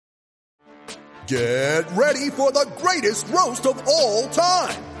Get ready for the greatest roast of all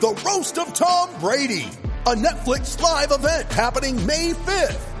time. The Roast of Tom Brady. A Netflix live event happening May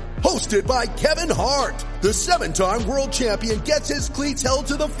 5th. Hosted by Kevin Hart. The 7-time world champion gets his cleats held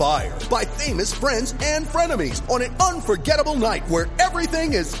to the fire by famous friends and frenemies on an unforgettable night where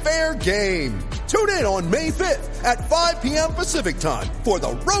everything is fair game. Tune in on May 5th at 5 p.m. Pacific time for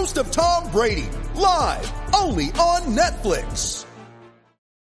the Roast of Tom Brady. Live only on Netflix.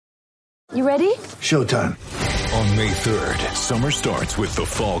 You ready? Showtime. On May 3rd, summer starts with The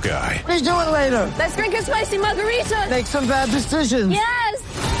Fall Guy. What are you doing later? Let's drink a spicy margarita. Make some bad decisions. Yes!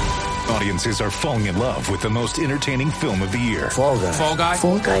 Audiences are falling in love with the most entertaining film of the year. Fall Guy. Fall Guy?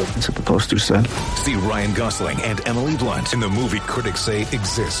 Fall Guy. That's what the poster said. See Ryan Gosling and Emily Blunt in the movie critics say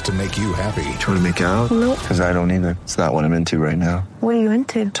exists to make you happy. Trying to make it out? Nope. Because I don't either. It's not what I'm into right now. What are you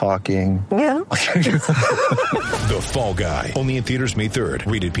into? Talking. Yeah. The Fall Guy. Only in theaters May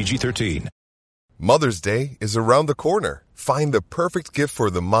 3rd. Rated PG-13. Mother's Day is around the corner. Find the perfect gift for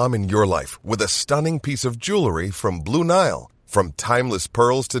the mom in your life with a stunning piece of jewelry from Blue Nile. From timeless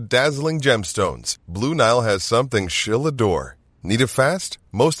pearls to dazzling gemstones, Blue Nile has something she'll adore. Need it fast?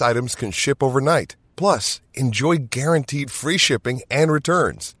 Most items can ship overnight. Plus, enjoy guaranteed free shipping and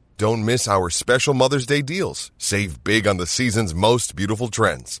returns. Don't miss our special Mother's Day deals. Save big on the season's most beautiful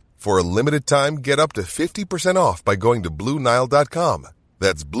trends. For a limited time, get up to 50% off by going to BlueNile.com.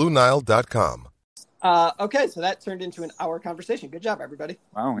 That's BlueNile.com. Okay, so that turned into an hour conversation. Good job, everybody.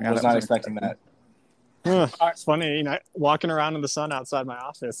 Wow, yeah, I was not expecting that. It's funny, walking around in the sun outside my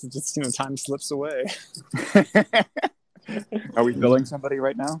office, it just, time slips away. Are we billing somebody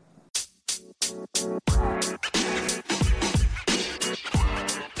right now?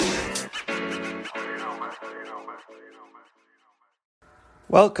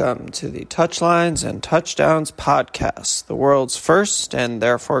 Welcome to the Touchlines and Touchdowns podcast, the world's first and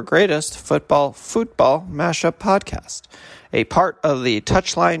therefore greatest football mashup podcast, a part of the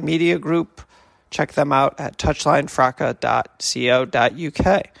Touchline Media Group. Check them out at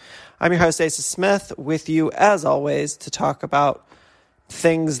touchlinefracas.co.uk. I'm your host, Asa Smith, with you as always to talk about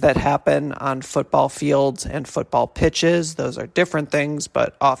things that happen on football fields and football pitches. Those are different things,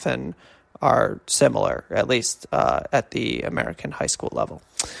 but often are similar, at least at the American high school level.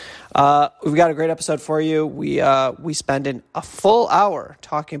 We've got a great episode for you. We spend a full hour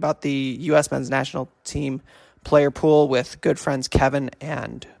talking about the U.S. men's national team player pool with good friends Kevin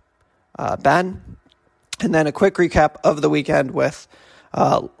and Ben. And then a quick recap of the weekend with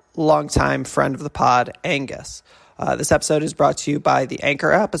longtime friend of the pod, Angus. This episode is brought to you by the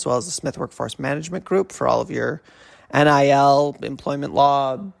Anchor app as well as the Smith Workforce Management Group for all of your NIL, employment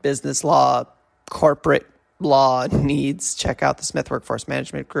law, business law, corporate law needs. Check out the Smith Workforce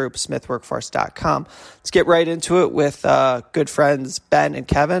Management Group, smithworkforce.com. Let's get right into it with good friends Ben and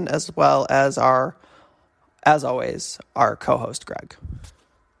Kevin, as well as as always, our co-host Greg.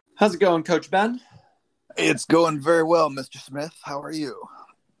 How's it going, Coach Ben? It's going very well, Mr. Smith. How are you?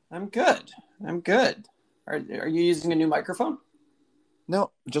 I'm good. Are you using a new microphone?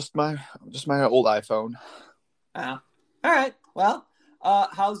 No, just my old iPhone. All right. Well,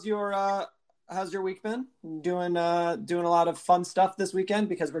 how's your week been? Doing a lot of fun stuff this weekend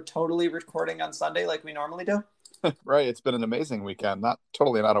because we're totally recording on Sunday like we normally do. Right. It's been an amazing weekend. Not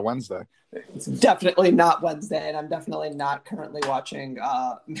a Wednesday. It's definitely not Wednesday, and I'm definitely not currently watching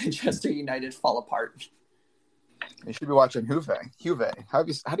Manchester United fall apart. You should be watching Juve. How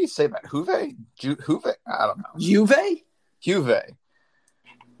do you say that? Juve? Juve? I don't know. Juve.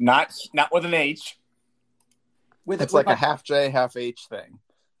 Not with an H. It's like a half J, half H thing.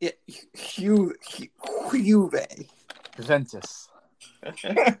 Yeah, Juve. Juventus.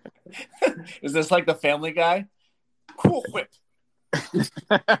 Is this like the Family Guy? Cool whip.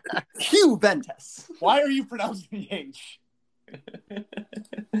 Juventus. Why are you pronouncing the H?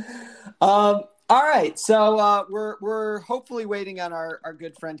 All right, so we're hopefully waiting on our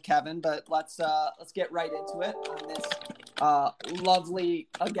good friend Kevin, but let's get right into it on this lovely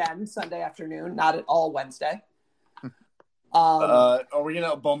again Sunday afternoon, not at all Wednesday. Are we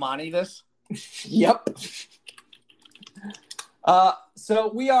gonna Bomani this? Yep.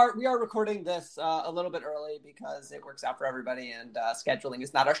 So we are recording this a little bit early because it works out for everybody, and scheduling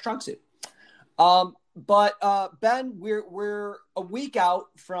is not our strong suit. But Ben, we're a week out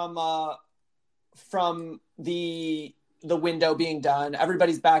from the window being done.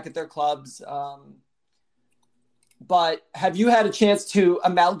 Everybody's back at their clubs. But have you had a chance to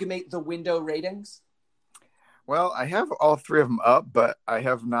amalgamate the window ratings? Well, I have all three of them up, but I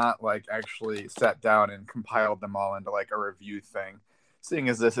have not actually sat down and compiled them all into a review thing. Seeing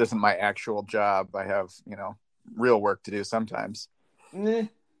as this isn't my actual job, I have, real work to do sometimes.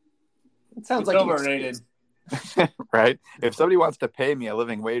 It sounds it's like overrated. Right? If somebody wants to pay me a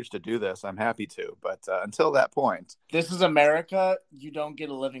living wage to do this, I'm happy to. But until that point, This is America. You don't get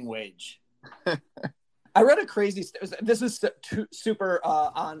a living wage. I read a crazy. This is super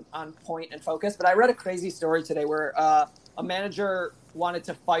on point and focus, but I read a crazy story today where a manager wanted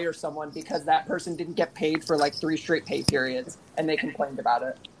to fire someone because that person didn't get paid for like 3 straight pay periods, and they complained about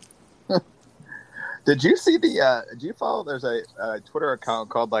it. did you see the? Do you follow? There's a Twitter account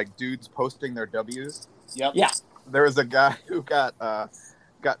called like Dudes Posting Their W's. Yep. Yeah. There was a guy who got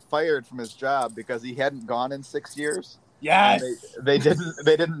fired from his job because he hadn't gone in 6 years. Yes. They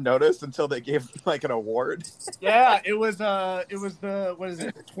didn't notice until they gave him like an award. Yeah, it was the what is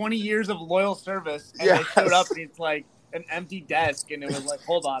it? 20 years of loyal service. And Yes. they showed up and it's like an empty desk, and it was like,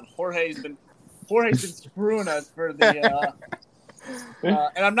 hold on, Jorge's been screwing us for the.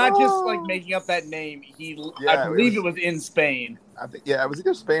 And I'm not just like making up that name. I believe it was in Spain. I think it was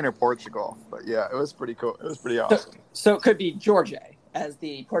either Spain or Portugal, but yeah, it was pretty cool. It was pretty awesome. So it could be Jorge, as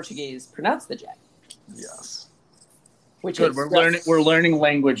the Portuguese pronounce the J. Yes. Which Good. is We're learning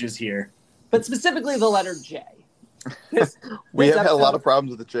languages here. but specifically the letter J. We have had a episode- lot of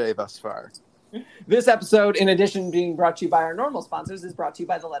problems with the J thus far. This episode, in addition to being brought to you by our normal sponsors, is brought to you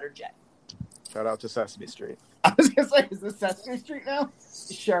by the letter J. Shout out to Sesame Street. I was gonna say, is this Sesame Street now?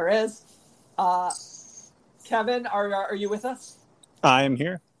 Sure is. Kevin, are you with us I am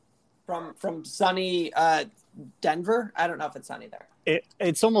here. from sunny Denver? I don't know if it's sunny there.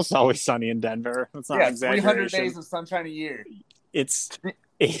 It's almost always sunny in Denver. It's not an 300 exaggeration. days of sunshine a year. It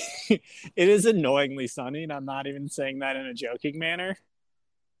is annoyingly sunny, and I'm not even saying that in a joking manner.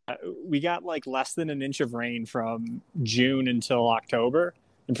 We got like less than an inch of rain from June until October,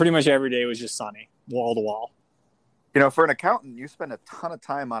 and pretty much every day was just sunny, wall to wall. You know, for an accountant, you spend a ton of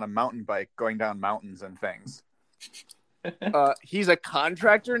time on a mountain bike going down mountains and things. He's a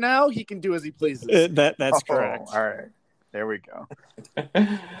contractor now. He can do as he pleases. That's correct. All right. There we go.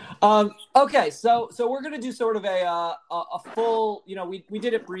 Okay, so we're gonna do sort of a full. You know, we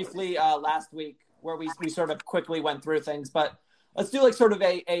did it briefly last week where we sort of quickly went through things, but let's do like sort of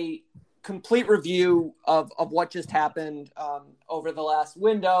a complete review of what just happened over the last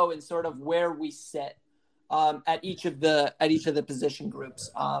window and sort of where we sit at each of the position groups.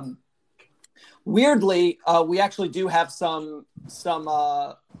 Weirdly, we actually do have some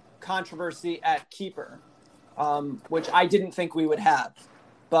controversy at keeper. Which I didn't think we would have.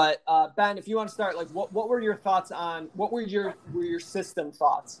 But Ben, if you want to start, like, what were your thoughts on what were your system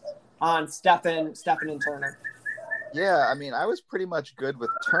thoughts on Stephen and Turner? Yeah, I mean, I was pretty much good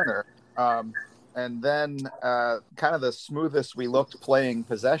with Turner. And then kind of the smoothest we looked playing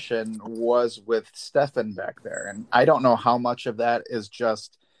possession was with Stephen back there. And I don't know how much of that is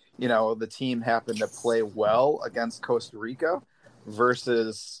just, you know, the team happened to play well against Costa Rica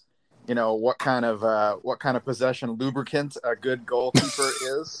versus, you know, what kind of possession lubricant a good goalkeeper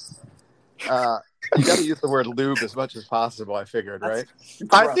is. You got to use the word lube as much as possible, I figured, right?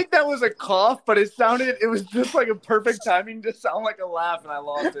 I think that was a cough, but it was just like a perfect timing to sound like a laugh, and I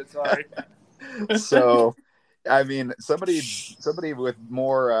lost it. Sorry. So, I mean, somebody with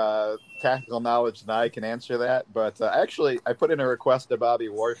more tactical knowledge than I can answer that. But actually, I put in a request to Bobby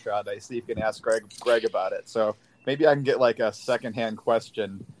Warshad. I see if you can ask Greg about it. So maybe I can get like a secondhand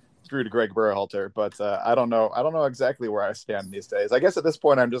question through to Greg Berhalter. But I don't know exactly where I stand these days. I guess at this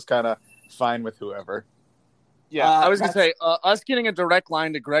point, I'm just kind of fine with whoever. Yeah, I was going to say, us getting a direct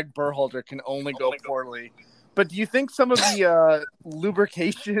line to Greg Berhalter can only go poorly. But do you think some of the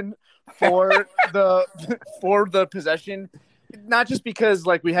lubrication for the possession, not just because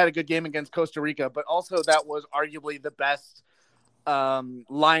like we had a good game against Costa Rica, but also that was arguably the best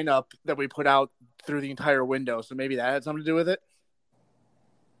lineup that we put out through the entire window. So maybe that had something to do with it.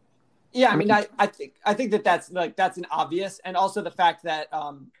 Yeah, I mean, I think that's an obvious, and also the fact that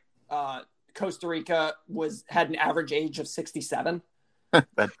Costa Rica had an average age of 67.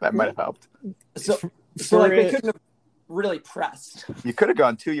 that might have helped. So like they couldn't have really pressed. You could have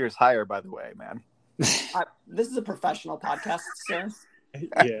gone 2 years higher, by the way, man. This is a professional podcast, sir.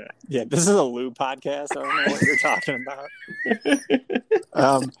 Yeah. This is a lube podcast. I don't know what you're talking about.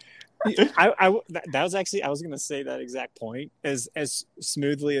 That was actually, I was going to say that exact point. As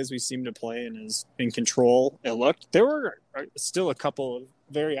smoothly as we seemed to play and as in control it looked, there were still a couple of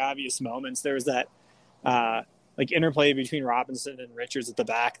very obvious moments. There was that like interplay between Robinson and Richards at the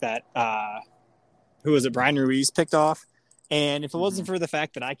back that who was it? Brian Ruiz picked off. And if it wasn't for the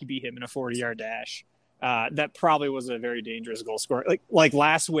fact that I could beat him in a 40-yard dash, that probably was a very dangerous goal scorer. Like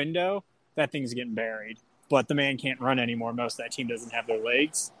last window, that thing's getting buried. But the man can't run anymore. Most of that team doesn't have their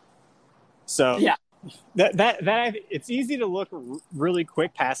legs. So it's easy to look really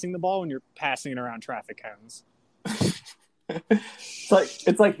quick passing the ball when you're passing it around traffic cones.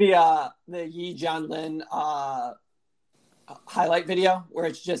 It's like the Yi Jianlin highlight video where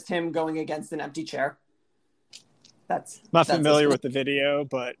it's just him going against an empty chair. That's not familiar with the video,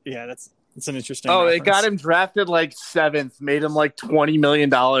 but yeah, that's an interesting. Oh, reference. It got him drafted like 7th, made him like $20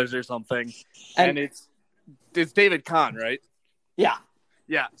 million or something, and it's David Kahn, right? Yeah.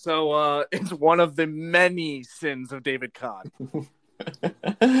 Yeah, so it's one of the many sins of David Kahn.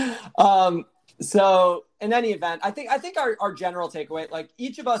 So in any event, I think our general takeaway, like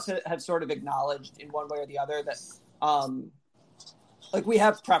each of us have sort of acknowledged in one way or the other that like we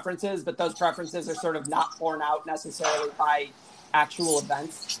have preferences, but those preferences are sort of not borne out necessarily by actual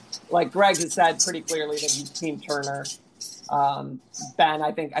events. Like Greg has said pretty clearly that he's Team Turner. Ben,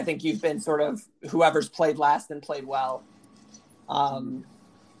 I think you've been sort of whoever's played last and played well.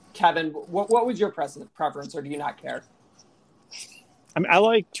 Kevin, what was your preference, or do you not care? I mean, I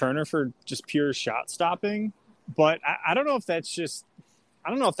like Turner for just pure shot stopping, but I don't know if that's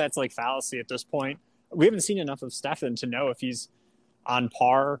like fallacy at this point. We haven't seen enough of Stefan to know if he's on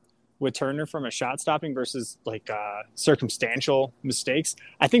par with Turner from a shot stopping versus like circumstantial mistakes.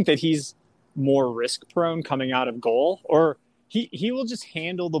 I think that he's more risk prone coming out of goal, or he will just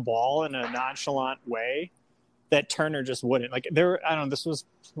handle the ball in a nonchalant way that Turner just wouldn't. Like this was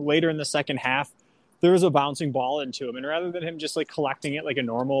later in the second half. There was a bouncing ball into him, and rather than him just like collecting it like a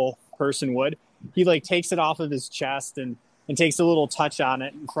normal person would, he like takes it off of his chest and takes a little touch on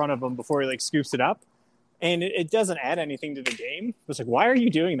it in front of him before he like scoops it up. And it doesn't add anything to the game. It's like, why are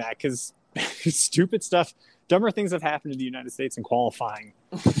you doing that? Because stupid stuff, dumber things have happened to the United States in qualifying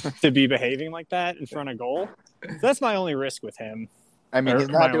to be behaving like that in front of goal. So that's my only risk with him. I mean, he's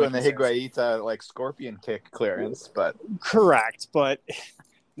not doing the Higuaita like scorpion kick clearance, but correct. But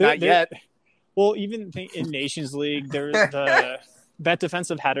not yet. Well, even in Nations League, there's that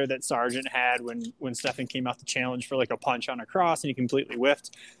defensive header that Sargent had when Stefan came out to challenge for like a punch on a cross and he completely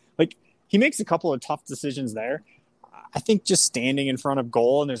whiffed. Like he makes a couple of tough decisions there. I think just standing in front of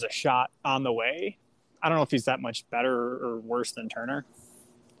goal and there's a shot on the way. I don't know if he's that much better or worse than Turner,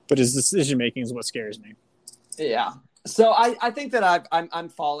 but his decision making is what scares me. Yeah. So I think that I'm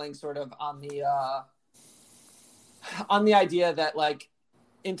falling sort of on the idea that like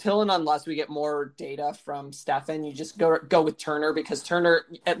until and unless we get more data from Stefan, you just go with Turner, because Turner,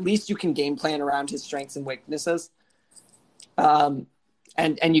 at least you can game plan around his strengths and weaknesses. And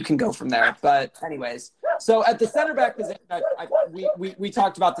you can go from there. But anyways, so at the center back position, we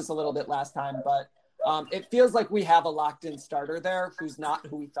talked about this a little bit last time, but it feels like we have a locked in starter there who's not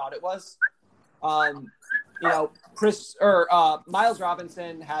who we thought it was. Miles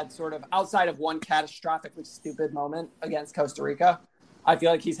Robinson had sort of, outside of one catastrophically stupid moment against Costa Rica, I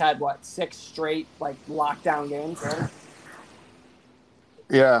feel like he's had 6 straight like lockdown games. Right?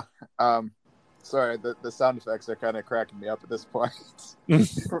 Yeah. Sorry, the sound effects are kind of cracking me up at this point.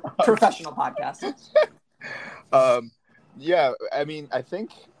 Professional podcast. Yeah, I mean, I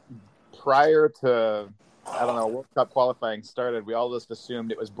think prior to, World Cup qualifying started, we all just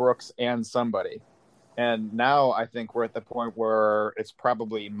assumed it was Brooks and somebody. And now I think we're at the point where it's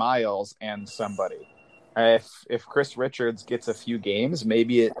probably Miles and somebody. If Chris Richards gets a few games,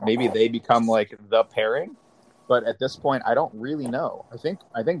 maybe they become like the pairing. But at this point, I don't really know. I think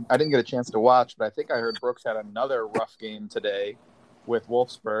I didn't get a chance to watch, but I think I heard Brooks had another rough game today with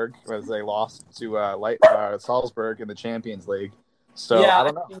Wolfsburg as they lost to Salzburg in the Champions League. So yeah, I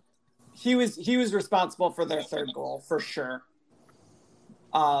don't know. He was responsible for their third goal for sure.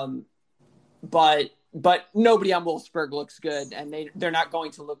 But nobody on Wolfsburg looks good, and they're not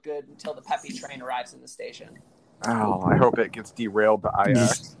going to look good until the Pepe train arrives in the station. Oh, I hope it gets derailed to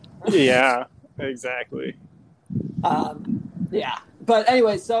Ajax. Yeah, exactly. Yeah, but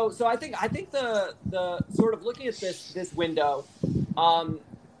anyway, so I think the sort of looking at this window,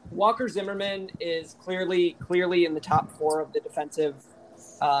 Walker Zimmerman is clearly in the top 4 of the defensive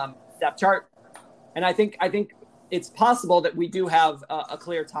depth chart, and I think it's possible that we do have a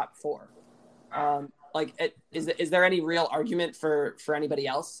clear top 4. Is there any real argument for anybody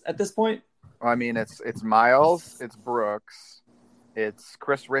else at this point? Well, I mean, it's Miles, it's Brooks, it's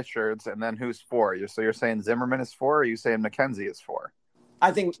Chris Richards, and then who's 4? So you're saying Zimmerman is 4, or are you saying McKenzie is 4?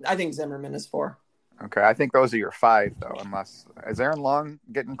 I think Zimmerman is 4. Okay, I think those are your 5 though. Unless is Aaron Long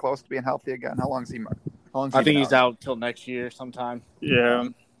getting close to being healthy again? How long is he? I think he's out till next year sometime. Yeah.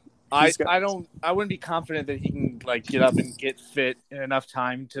 I wouldn't be confident that he can get up and get fit in enough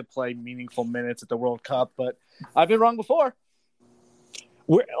time to play meaningful minutes at the World Cup, but I've been wrong before.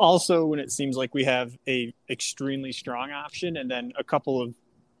 We're also, when it seems like we have a extremely strong option and then a couple of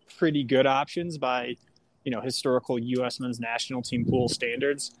pretty good options by, historical U.S. men's national team pool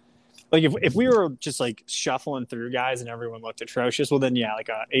standards. Like if we were just like shuffling through guys and everyone looked atrocious, well then like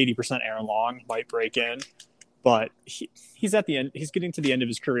a 80% Aaron Long might break in. But he's at the end. He's getting to the end of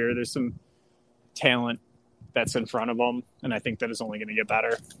his career. There's some talent that's in front of him, and I think that is only going to get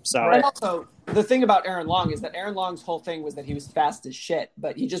better. So, and also the thing about Aaron Long is that Aaron Long's whole thing was that he was fast as shit,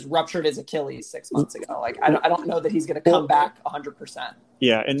 but he just ruptured his Achilles 6 months ago. Like I don't know that he's going to come back 100%.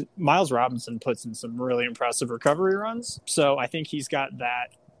 Yeah, and Miles Robinson puts in some really impressive recovery runs, so I think he's got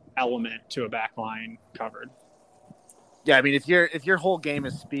that element to a back line covered. Yeah, I mean, if your whole game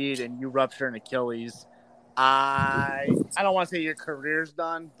is speed and you rupture an Achilles, I don't want to say your career's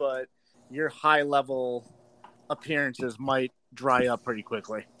done, but your high level appearances might dry up pretty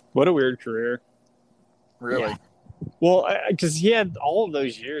quickly. What a weird career. Really? Yeah. Well, because he had all of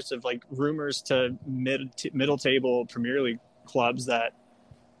those years of like rumors to middle table Premier League clubs that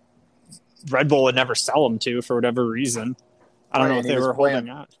Red Bull would never sell him to for whatever reason. I don't know if they were holding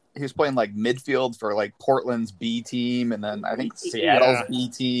out. He was playing like midfield for like Portland's B team, and then I think Seattle's B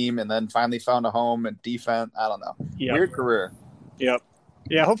team, and then finally found a home in defense. I don't know. Yep. Weird career. Yep.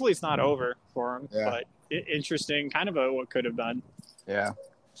 Yeah. Hopefully it's not over for him. Yeah. But interesting, kind of what could have been. Yeah.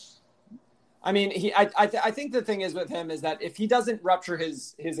 I mean, I think the thing is with him is that if he doesn't rupture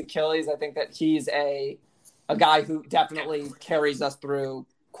his Achilles, I think that he's a guy who definitely carries us through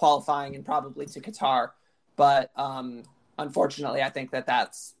qualifying and probably to Qatar. But unfortunately, I think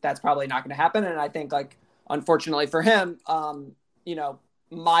that's probably not going to happen. And I think, like, unfortunately for him,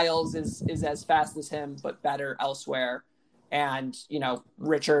 Miles is as fast as him, but better elsewhere. And,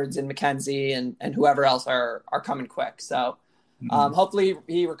 Richards and McKenzie and whoever else are coming quick. So hopefully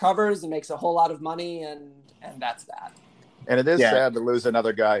he recovers and makes a whole lot of money, and that's that. And it is sad to lose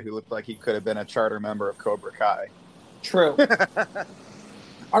another guy who looked like he could have been a charter member of Cobra Kai. True.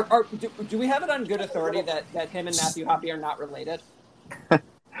 Do we have it on good authority that him and Matthew Hoppe are not related?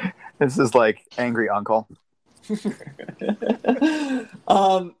 This is like angry uncle.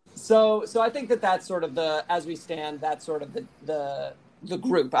 So I think that's sort of as we stand, that's sort of the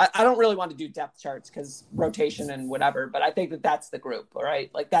group. I don't really want to do depth charts because rotation and whatever, but I think that's the group, all right?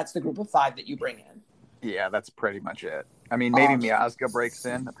 Like that's the group of 5 that you bring in. Yeah, that's pretty much it. I mean, maybe Miazga breaks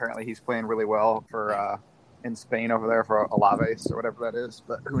in. Apparently he's playing really well for in Spain over there for Alaves or whatever that is,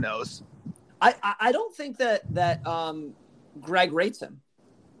 but who knows? I don't think that Greg rates him.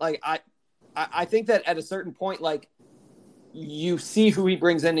 Like I think that at a certain point, like you see who he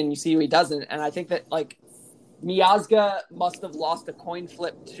brings in and you see who he doesn't, and I think that like Miazga must have lost a coin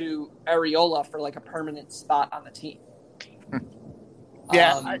flip to Areola for like a permanent spot on the team.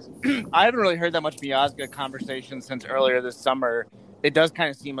 Yeah, I haven't really heard that much Miazga conversation since earlier this summer. It does kind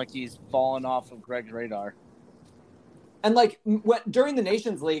of seem like he's fallen off of Greg's radar. And like during the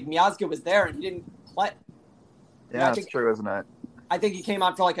Nations League, Miazga was there and he didn't play. Yeah, that's true, isn't it? I think he came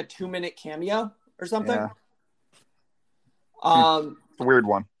on for like a 2-minute cameo or something. Yeah. It's a weird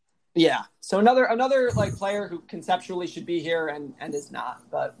one. Yeah. So another like player who conceptually should be here and is not,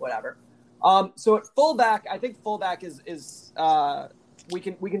 but whatever. So at fullback, I think fullback is we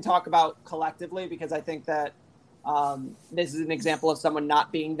can talk about collectively because I think that this is an example of someone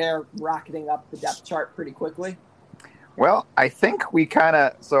not being there, rocketing up the depth chart pretty quickly. Well, I think we kind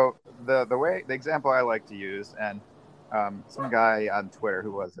of the example I like to use, and some guy on Twitter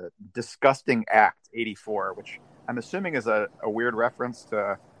who was a Disgusting Act 84, which I'm assuming is a weird reference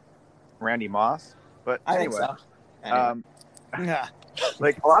to Randy Moss, but anyway, I think so. Yeah.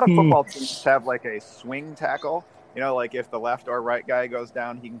 Like a lot of football teams have like a swing tackle, like if the left or right guy goes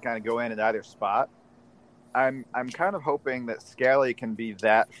down, he can kind of go in at either spot. I'm kind of hoping that Scally can be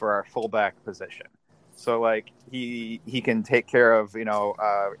that for our fullback position. So like he can take care of,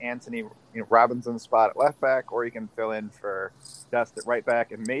 Anthony Robinson's spot at left back, or he can fill in for Dest at right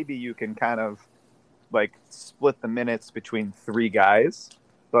back, and maybe you can kind of like split the minutes between 3 guys.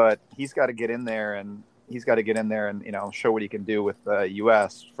 But he's got to get in there and show what he can do with the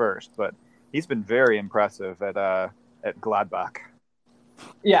U.S. first. But he's been very impressive at Gladbach.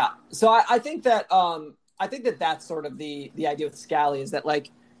 Yeah, so I think that that's sort of the idea with Scally is that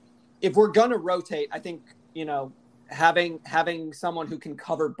like if we're gonna rotate, I think having someone who can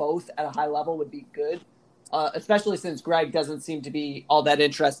cover both at a high level would be good, especially since Greg doesn't seem to be all that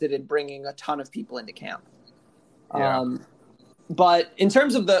interested in bringing a ton of people into camp. Yeah. But in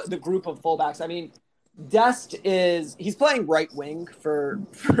terms of the group of fullbacks, I mean, Dest he's playing right wing for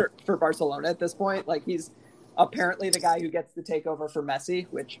Barcelona at this point. Like he's apparently the guy who gets to take over for Messi,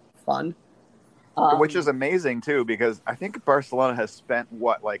 which fun. Which is amazing too, because I think Barcelona has spent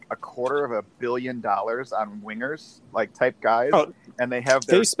like $250 million on wingers, like type guys, and they have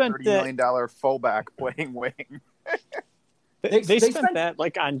their $30 million fullback playing wing. They spent that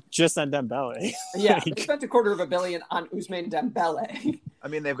like on Dembele. Yeah, they spent $250 million on Ousmane Dembele. I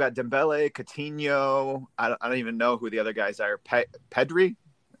mean, they've got Dembele, Coutinho. I don't even know who the other guys are. Pedri,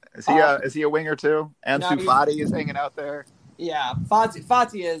 is he a winger too? Ansu Fati is hanging out there. Yeah,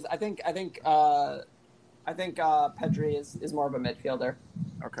 Fati is. I think Pedri is more of a midfielder.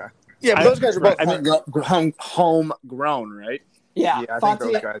 Okay. Yeah, but those guys are both homegrown, right? Yeah, I think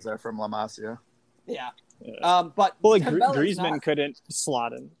those guys are from La Masia. Yeah. But Griezmann couldn't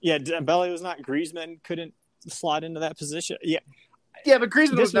slot in. Yeah, Dembele was not. Griezmann couldn't slot into that position. Yeah, but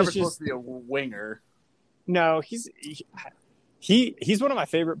Griezmann was never supposed to be a winger. No, he's one of my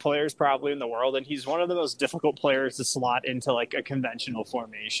favorite players probably in the world, and he's one of the most difficult players to slot into like a conventional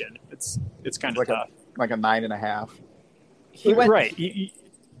formation. It's kind of tough. Like a 9.5. He went right. He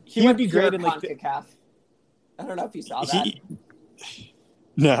would be great in like CONCACAF. I don't know if you saw that.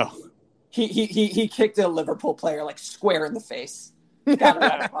 No. He kicked a Liverpool player like square in the face. Got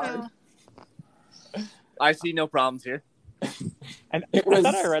him hard. I see no problems here. And I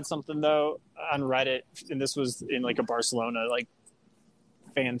thought I read something though on Reddit, and this was in like a Barcelona like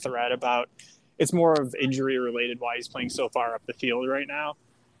fan thread about it's more of injury related why he's playing so far up the field right now.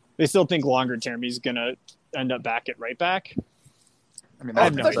 They still think longer term he's gonna end up back at right back. I mean,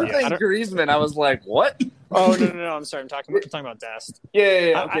 that's Griezmann. I was like, what? Oh no! I'm sorry. I'm talking about Dest.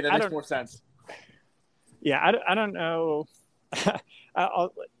 Yeah. Okay, that makes more sense. Yeah, I don't know.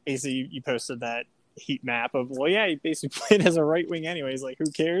 AC, you posted that heat map of he basically played as a right wing anyways. Like,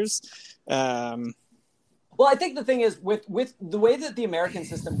 who cares? Well, I think the thing is with the way that the American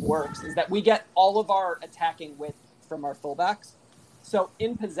system works is that we get all of our attacking width from our fullbacks. So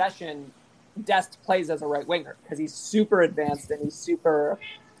in possession, Dest plays as a right winger because he's super advanced and he's super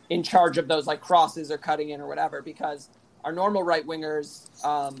in charge of those like crosses or cutting in or whatever. Because our normal right wingers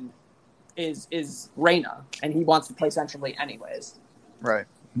is Reina, and he wants to play centrally anyways. Right.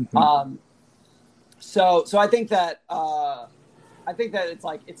 So I think that it's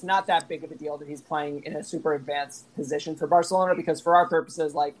like it's not that big of a deal that he's playing in a super advanced position for Barcelona because for our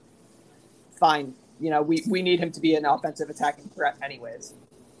purposes, like, fine, we need him to be an offensive attacking threat anyways.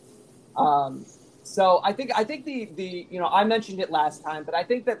 So I think the I mentioned it last time, but I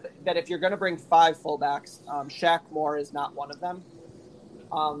think that if you're going to bring 5 fullbacks, Shaq Moore is not one of them.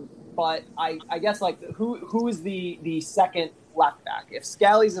 But I guess like who is the second left back? If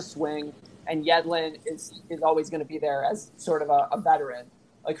Scally's a swing and Yedlin is always going to be there as sort of a veteran,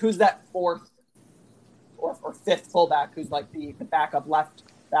 like who's that 4th or 5th fullback who's like the backup left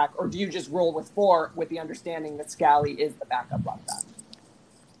back, or do you just roll with 4 with the understanding that Scally is the backup left back?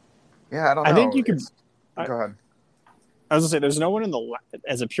 Yeah, I don't know. I think you could. Go ahead. I was gonna say, there's no one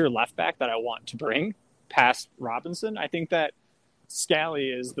as a pure left back that I want to bring past Robinson. I think that Scally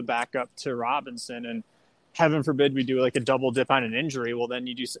is the backup to Robinson, and heaven forbid we do like a double dip on an injury. Well, then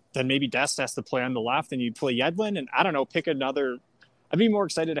then maybe Dest has to play on the left, and you play Yedlin, and I don't know, pick another. I'd be more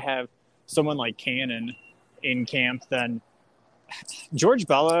excited to have someone like Cannon in camp than George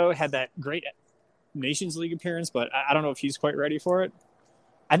Bello had that great Nations League appearance, but I don't know if he's quite ready for it.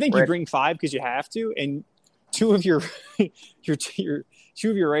 I think you bring 5 because you have to, and 2 of your right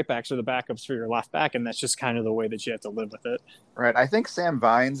backs are the backups for your left back, and that's just kind of the way that you have to live with it. Right. I think Sam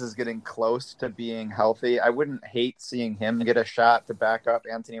Vines is getting close to being healthy. I wouldn't hate seeing him get a shot to back up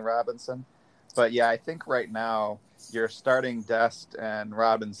Anthony Robinson. But yeah, I think right now you're starting Dest and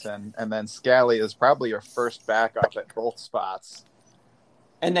Robinson, and then Scally is probably your first backup at both spots.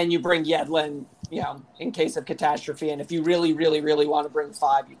 And then you bring Yedlin, in case of catastrophe. And if you really, really, really want to bring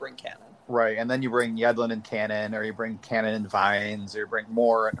 5, you bring Cannon. Right. And then you bring Yedlin and Cannon, or you bring Cannon and Vines, or you bring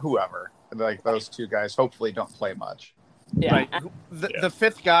Moore and whoever. Like those 2 guys hopefully don't play much. Yeah. Right. The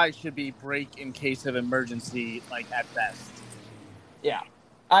 5th guy should be break in case of emergency, like at best. Yeah.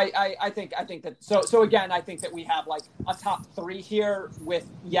 I think that so again, I think that we have like a top 3 here with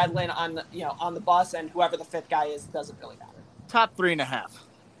Yedlin on the bus, and whoever the 5th guy is doesn't really matter. Top 3.5.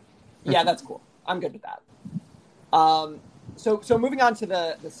 Yeah, that's cool. I'm good with that. So moving on to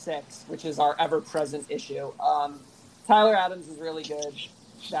the 6, which is our ever-present issue. Tyler Adams is really good.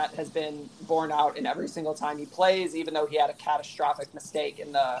 That has been borne out in every single time he plays, even though he had a catastrophic mistake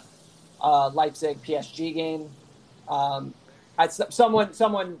in the Leipzig PSG game.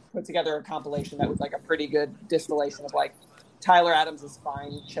 Someone put together a compilation that was like a pretty good distillation of like Tyler Adams is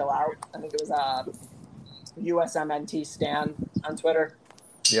fine, chill out. I think it was USMNT Stan on Twitter.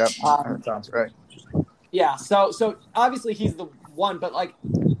 Yep, that sounds right. Yeah, so obviously he's the one, but like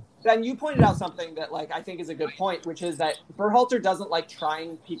Ben, you pointed out something that like I think is a good point, which is that Berhalter doesn't like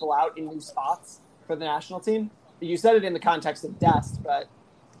trying people out in new spots for the national team. You said it in the context of Dest, but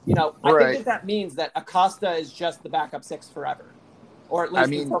I think that means that Acosta is just the backup 6 forever, or at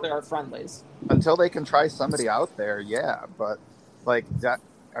least until there are friendlies. Until they can try somebody out there, yeah. But like that,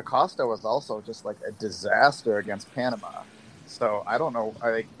 Acosta was also just like a disaster against Panama. So I don't know.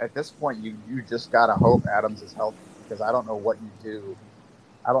 At this point, you just gotta hope Adams is healthy, because I don't know what you do.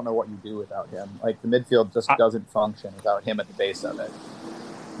 I don't know what you do without him. Like the midfield just doesn't function without him at the base of it.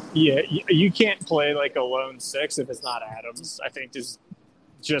 Yeah, you can't play like a lone 6 if it's not Adams. I think is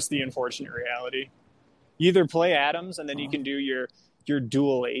just the unfortunate reality. You either play Adams and then you can do your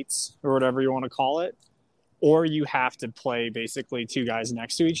dual 8s or whatever you want to call it, or you have to play basically 2 guys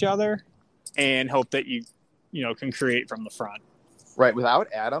next to each other and hope that you can create from the front. Right. Without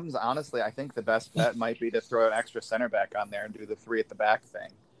Adams, honestly, I think the best bet might be to throw an extra center back on there and do the 3 at the back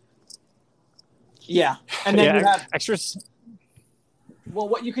thing. Yeah. And then you have extras. Well,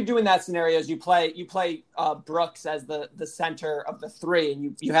 what you could do in that scenario is you play Brooks as the center of the 3,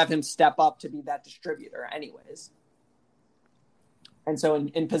 and you have him step up to be that distributor anyways. And so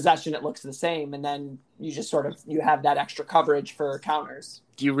in possession, it looks the same. And then you just you have that extra coverage for counters.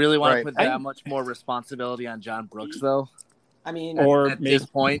 Do you really want to put that much more responsibility on John Brooks, though? I mean, or at this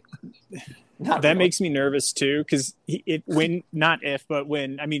point, that makes me nervous too. Because when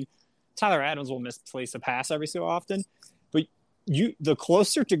Tyler Adams will misplace a pass every so often, but the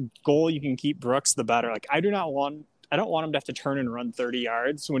closer to goal you can keep Brooks, the better. Like I don't want him to have to turn and run 30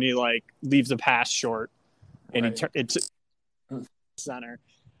 yards when he like leaves a pass short and it's center.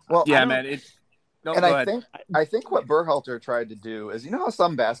 Well, yeah, man. I think what Berhalter tried to do is, how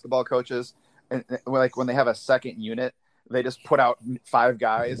some basketball coaches, like when they have a second unit, they just put out 5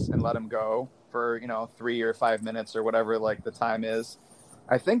 guys and let them go for 3 or 5 minutes or whatever like the time is.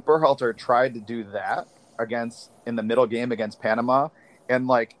 I think Berhalter tried to do that in the middle game against Panama, and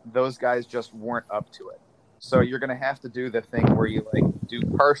like those guys just weren't up to it. So you're going to have to do the thing where you like do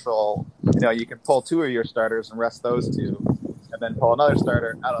partial. You can pull 2 of your starters and rest those 2. And then pull another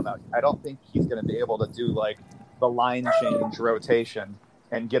starter. I don't know. I don't think he's going to be able to do like the line change rotation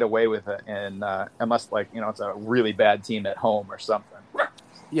and get away with it, and unless it's a really bad team at home or something.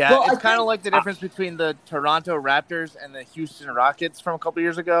 Yeah, well, it's kind of like the difference between the Toronto Raptors and the Houston Rockets from a couple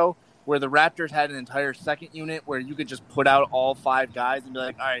years ago, where the Raptors had an entire second unit where you could just put out all 5 guys and be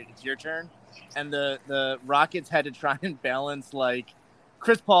like, all right, it's your turn. And the Rockets had to try and balance like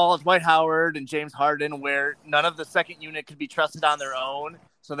Chris Paul, Dwight Howard, and James Harden, where none of the second unit could be trusted on their own.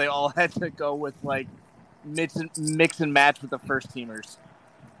 So they all had to go with like mix and match with the first teamers.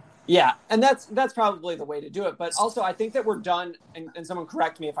 Yeah, and that's probably the way to do it. But also, I think that we're done, and someone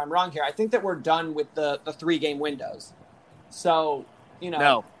correct me if I'm wrong here, I think that we're done with the 3-game windows. So,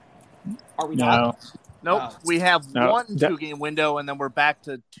 No. Are we not? Nope. No. We have 1 2-game window, and then we're back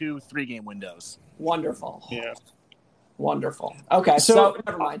to 2 3-game windows. Wonderful. Yeah. Wonderful. Okay, so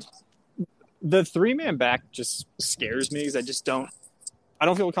never mind. The 3-man back just scares me because I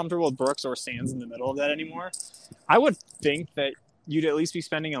don't feel comfortable with Brooks or Sands in the middle of that anymore. I would think that you'd at least be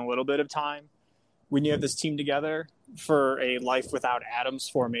spending a little bit of time when you have this team together for a life without Adams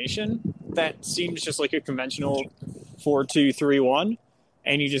formation that seems just like a conventional 4-2-3-1,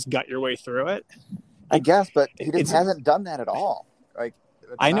 and you just gut your way through it. I guess, but he hasn't done that at all. Like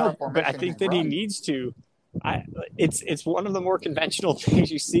I know, but I think that he needs to. It's one of the more conventional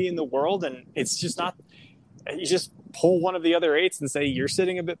things you see in the world, and it's just not. You just pull one of the other 8s and say you're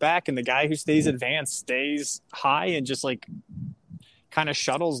sitting a bit back, and the guy who stays advanced stays high and just like kind of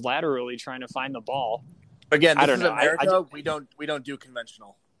shuttles laterally trying to find the ball. Again, this is America. We don't do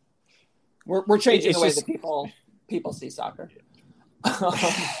conventional. We're changing the way that people see soccer.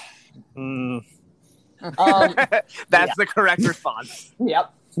 That's the correct response.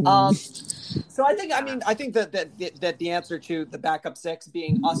 Yep. So I think that the answer to the backup 6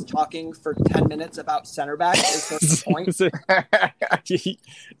 being us talking for 10 minutes about center back is the point.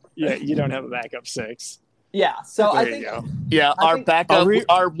 Yeah, you don't have a backup 6. Yeah, so there I think. You go.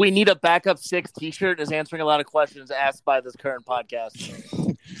 Yeah, we need a backup 6 T-shirt is answering a lot of questions asked by this current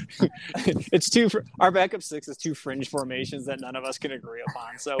podcast. It's our backup 6 is 2 fringe formations that none of us can agree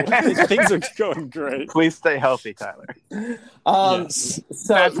upon. So things are going great. Please stay healthy, Tyler. Yes.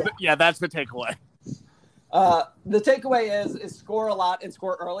 So that's the takeaway. The takeaway is score a lot and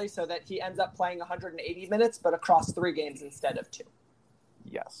score early so that he ends up playing 180 minutes, but across 3 games instead of 2.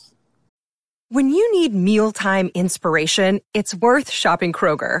 Yes. When you need mealtime inspiration, it's worth shopping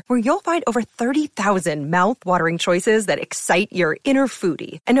Kroger, where you'll find over 30,000 mouth-watering choices that excite your inner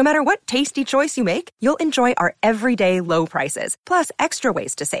foodie. And no matter what tasty choice you make, you'll enjoy our everyday low prices, plus extra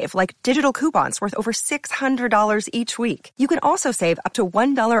ways to save, like digital coupons worth over $600 each week. You can also save up to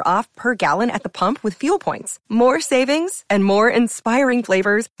 $1 off per gallon at the pump with fuel points. More savings and more inspiring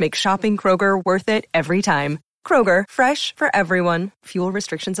flavors make shopping Kroger worth it every time. Kroger, fresh for everyone. Fuel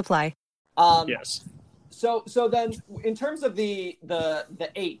restrictions apply. Yes. So then, in terms of the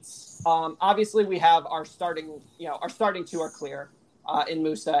eights, obviously we have our starting two are clear in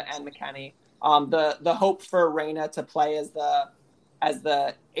Musa and McKennie. The hope for Reyna to play as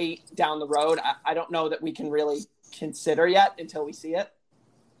the 8 down the road, I don't know that we can really consider yet until we see it.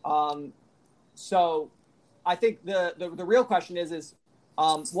 So I think the real question is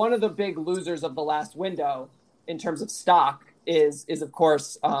one of the big losers of the last window in terms of stock is of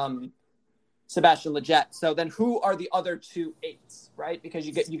course Sebastian Lletget. So then who are the other 2 8s, right? Because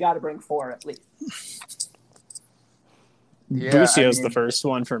you got to bring 4 at least. Yeah, Busio's the first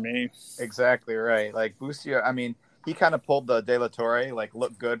one for me. Exactly right. Like Busio, I mean, he kind of pulled the De La Torre, like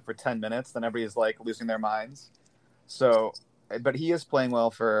looked good for 10 minutes. Then everybody's like losing their minds. So, but he is playing well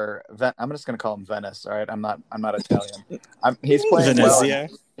for, I'm just going to call him Venice. All right. I'm not Italian. He's playing Venezia.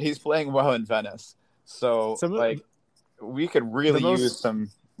 well. He's playing well in Venice. So we could really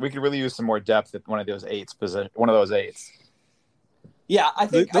use some more depth at one of those 8s. Yeah, I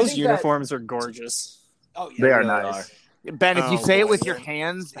think those uniforms are gorgeous. Oh yeah, they are nice. Ben, if you say it with your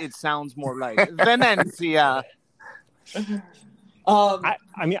hands, it sounds more like Venezia. I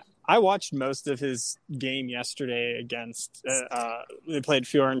mean, I watched most of his game yesterday against they played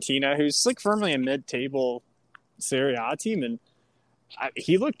Fiorentina, who's like firmly a mid-table Serie A team, and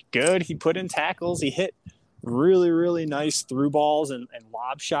he looked good. He put in tackles. He hit really, really nice through balls and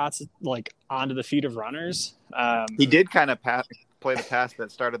lob shots like onto the feet of runners. He did kind of play the pass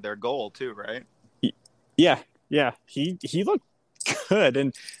that started their goal too, right? Yeah. He looked good,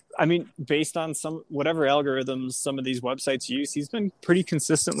 and I mean, based on whatever algorithms some of these websites use, he's been pretty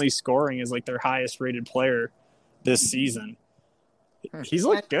consistently scoring as like their highest rated player this season. He's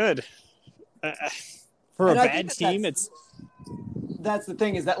looked good for a bad team. That's the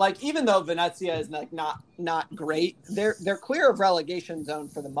thing, is that like even though Venezia is like not great, they're clear of relegation zone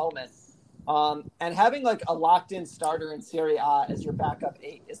for the moment. And having like a locked in starter in Serie A as your backup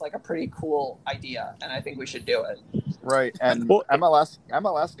 8 is like a pretty cool idea, and I think we should do it. Right, and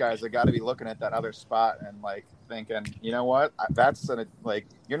MLS guys have got to be looking at that other spot and like thinking, you know what,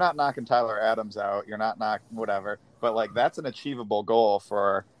 you're not knocking Tyler Adams out, you're not whatever, but like that's an achievable goal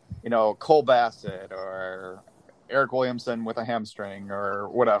for Cole Bassett or Eric Williamson with a hamstring or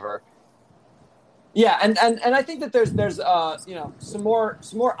whatever. Yeah, and I think that there's some more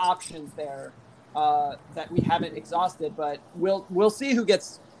options there that we haven't exhausted, but we'll see who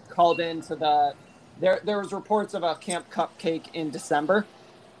gets called into the. There was reports of a Camp Cupcake in December,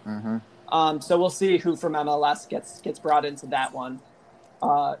 so we'll see who from MLS gets brought into that one.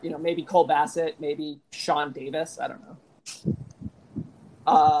 Maybe Cole Bassett, maybe Sean Davis. I don't know.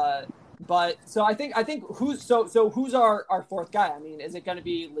 But so I think who's our 4th guy? I mean, is it going to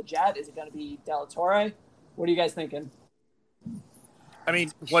be Lletget? Is it going to be De La Torre? What are you guys thinking? I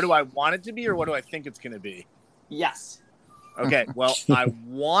mean, what do I want it to be, or what do I think it's going to be? Yes. Okay. Well, I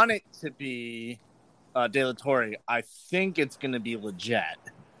want it to be De La Torre. I think it's going to be Lletget.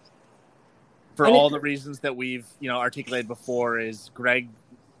 For all the reasons that we've articulated before, is Greg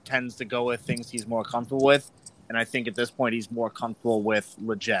tends to go with things he's more comfortable with, and I think at this point he's more comfortable with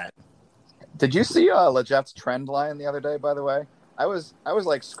Lletget. Did you see Lletget's trend line the other day, by the way? I was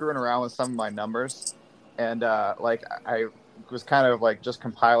like screwing around with some of my numbers, and I was kind of like just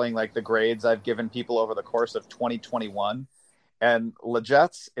compiling like the grades I've given people over the course of 2021, and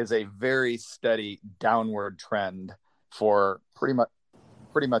Lletget's is a very steady downward trend for pretty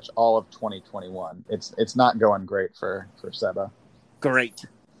much all of 2021. It's not going great for Seba. Great.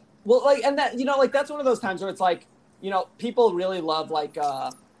 Well, and that that's one of those times where it's like people really love like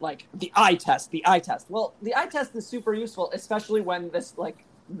the eye test. Well, the eye test is super useful, especially when this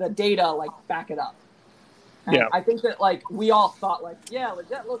the data back it up. And yeah. I think that we all thought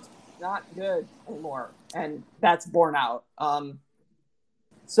Lletget looks not good anymore, and that's borne out.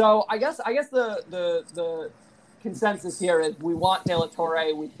 So I guess the consensus here is we want De La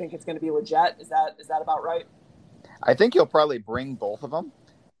Torre. We think it's going to be Lletget. Is that about right? I think you'll probably bring both of them,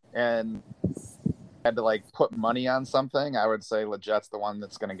 and had to put money on something, I would say Lletget's the one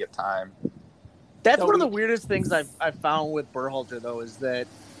that's going to get time. That's one of the weirdest things I've found with Berhalter, though, is that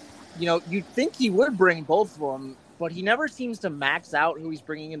you'd think he would bring both of them, but he never seems to max out who he's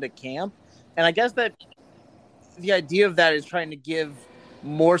bringing into camp. And I guess that the idea of that is trying to give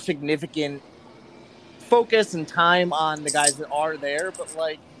more significant focus and time on the guys that are there. But,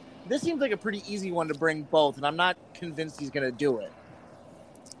 like, this seems like a pretty easy one to bring both, and I'm not convinced he's going to do it.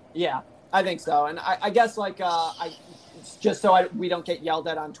 Yeah, I think so. And I guess, like, just so we don't get yelled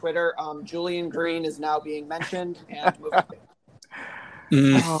at on Twitter, Julian Green is now being mentioned and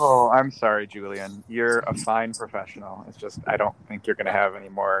moving. Oh, I'm sorry, Julian. You're a fine professional. It's just I don't think you're going to have any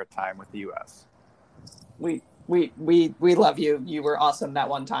more time with the U.S. We love you. You were awesome that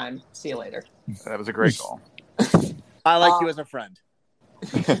one time. See you later. That was a great goal. I like you as a friend.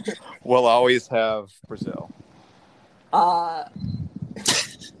 We'll always have Brazil.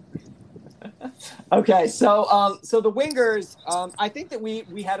 Okay, so the wingers, I think that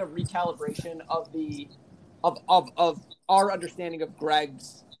we had a recalibration of our understanding of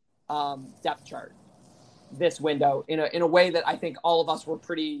Greg's depth chart this window in a way that I think all of us were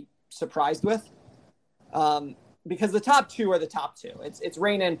pretty surprised with. Because the top two are the top two. It's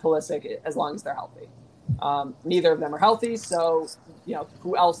Reyna and Pulisic as long as they're healthy. Neither of them are healthy, so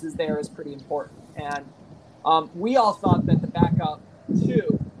who else is there is pretty important. And we all thought that the backup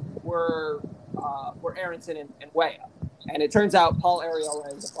two were Aronson and Weah. And it turns out Paul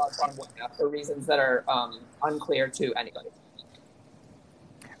Arriola is above Weah for reasons that are unclear to anybody.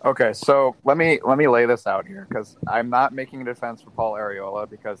 Okay, so let me lay this out here, because I'm not making a defense for Paul Arriola,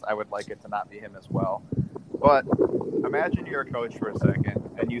 because I would like it to not be him as well. But imagine you're a coach for a second,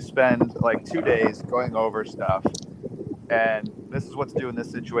 and you spend like 2 days going over stuff, and this is what's doing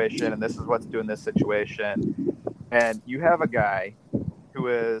this situation, and this is what's doing this situation, and you have a guy who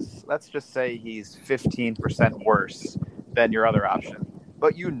is, let's just say he's 15% worse than your other option,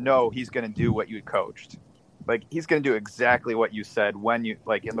 but he's going to do what you coached. Like, he's going to do exactly what you said when you,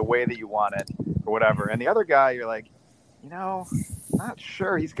 like, in the way that you want it or whatever. And the other guy, you're like, not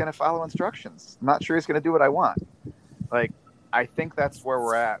sure he's going to follow instructions. I'm not sure he's going to do what I want. Like, I think that's where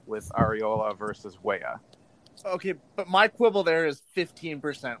we're at with Arriola versus Weah. Okay, but my quibble there is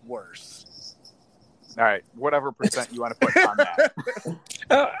 15% worse. All right, whatever percent you want to put on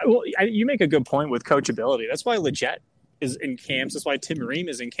that. You make a good point with coachability. That's why Lletget is in camps. That's why Tim Ream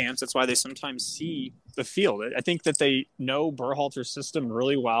is in camps. That's why they sometimes see the field. I think that they know Berhalter's system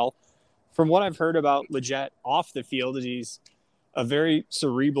really well. From what I've heard about Lletget off the field, is he's a very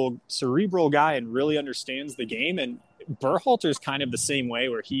cerebral guy and really understands the game. And Berhalter's kind of the same way,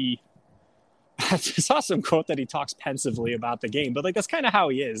 where I saw some quote that he talks pensively about the game, but like that's kind of how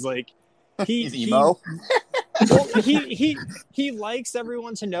he is. Like he's emo. He likes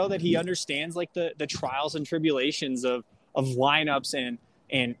everyone to know that he understands like the trials and tribulations of lineups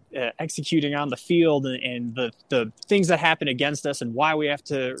and executing on the field and the things that happen against us and why we have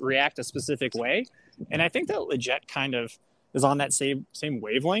to react a specific way. And I think that Lletget kind of is on that same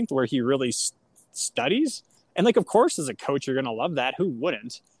wavelength, where he really studies. And like, of course, as a coach, you're going to love that. Who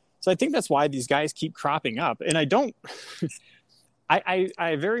wouldn't? So I think that's why these guys keep cropping up. And I don't,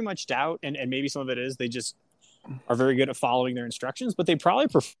 I very much doubt, and maybe some of it is they just are very good at following their instructions, but they probably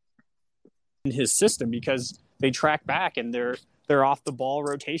prefer in his system because they track back and their off the ball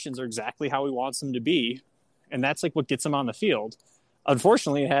rotations are exactly how he wants them to be. And that's like what gets him on the field.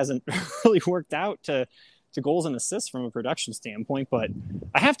 Unfortunately, it hasn't really worked out to goals and assists from a production standpoint, but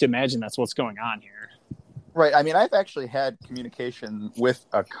I have to imagine that's what's going on here. Right. I mean, I've actually had communication with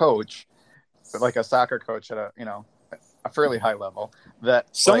a coach, like a soccer coach at a fairly high level, that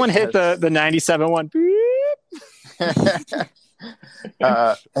someone hit the 97-1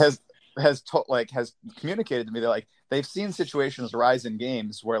 has communicated to me that like they've seen situations rise in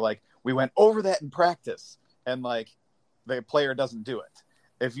games where like we went over that in practice and like the player doesn't do it.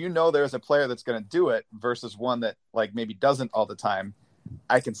 If there's a player that's going to do it versus one that like maybe doesn't all the time,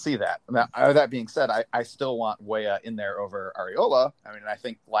 I can see that. Now, that being said, I still want Weah in there over Arriola. I mean, I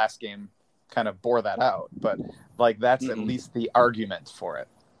think last game kind of bore that out, but like that's at least the argument for it.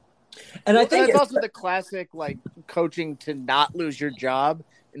 And I think it's also the classic like coaching to not lose your job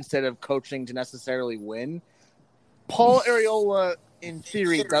instead of coaching to necessarily win. Paul Arriola, in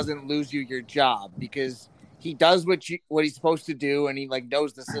theory, doesn't lose you your job because he does what he's supposed to do, and he like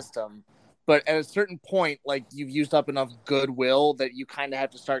knows the system. But at a certain point, like you've used up enough goodwill that you kind of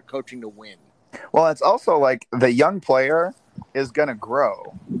have to start coaching to win. Well, it's also like the young player is going to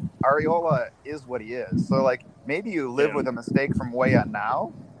grow. Arriola is what he is. So like maybe you live with a mistake from Weah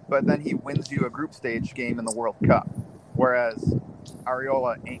now, but then he wins you a group stage game in the World Cup. Whereas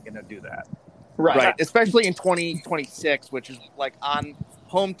Arriola ain't going to do that. Right. Especially in 2026, which is like on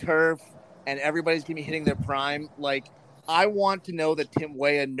home turf and everybody's going to be hitting their prime. Like, I want to know that Tim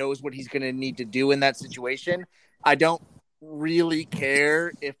Weah knows what he's going to need to do in that situation. I don't really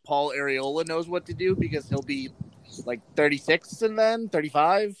care if Paul Arriola knows what to do because he'll be like 36 and then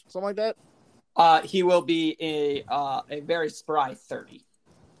 35, something like that. He will be a very spry 30.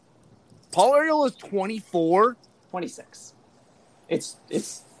 Paul Arriola is 24, 26. It's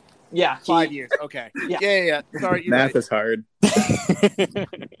 5 years. Okay. Yeah. Sorry, math is hard.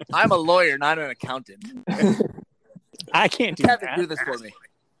 I'm a lawyer, not an accountant. I can't do Kevin, that. do this for me.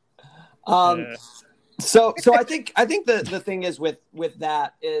 So I think the thing is with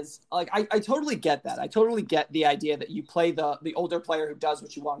that is like I totally get that. I totally get the idea that you play the older player who does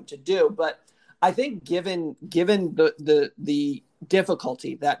what you want him to do, but I think given the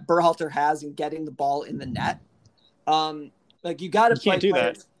difficulty that Berhalter has in getting the ball in the net, like you got to play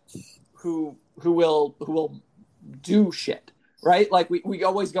players who will do shit, right? Like we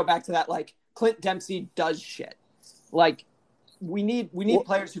always go back to that. Like Clint Dempsey does shit. Like we need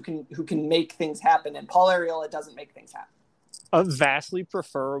players who can make things happen, and Paul Arriola doesn't make things happen. A vastly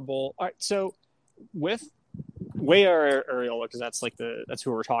preferable. All right, so with Weah Arriola, because that's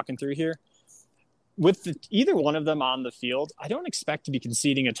who we're talking through here. With either one of them on the field, I don't expect to be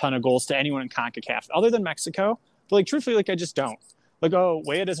conceding a ton of goals to anyone in CONCACAF other than Mexico. But like truthfully, I just don't. Like, oh,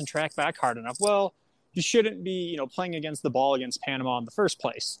 Weah doesn't track back hard enough. Well, you shouldn't be, playing against the ball against Panama in the first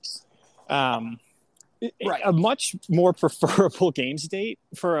place. Right. A much more preferable game state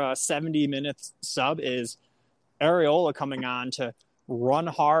for a 70-minute sub is Arriola coming on to run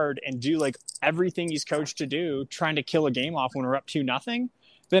hard and do like everything he's coached to do, trying to kill a game off when we're up 2-0,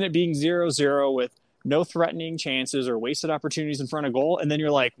 than it being 0-0 with no threatening chances or wasted opportunities in front of goal. And then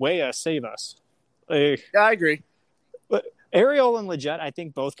you're like, Weah, save us. Yeah, I agree. But Arriola and Lletget, I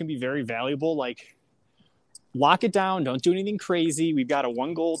think both can be very valuable. Like, lock it down. Don't do anything crazy. We've got a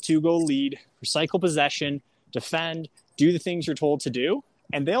 1-goal, 2-goal lead. Recycle possession, defend, do the things you're told to do.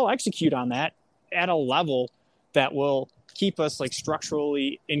 And they'll execute on that at a level that will keep us like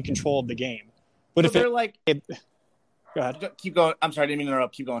structurally in control of the game. But so if go ahead. Keep going. I'm sorry, I didn't mean to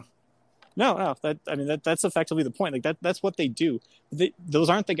interrupt. Keep going. No. That's effectively the point. Like that's what they do. Those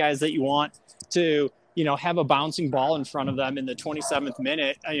aren't the guys that you want to, have a bouncing ball in front of them in the 27th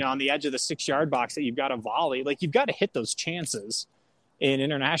minute, on the edge of the 6-yard box that you've got to volley. Like you've got to hit those chances in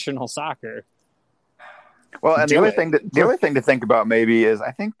international soccer. Well, and the other thing to think about maybe is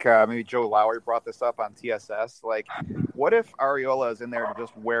I think maybe Joe Lowry brought this up on TSS. Like, what if Arriola is in there to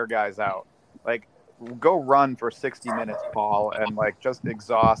just wear guys out? Like, go run for 60 minutes, Paul, and like just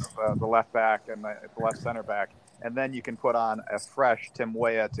exhaust the left back and the left center back, and then you can put on a fresh Tim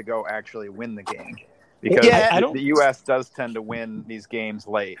Weah to go actually win the game. Because the U.S. does tend to win these games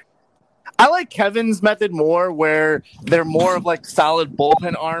late. I like Kevin's method more, where they're more of like solid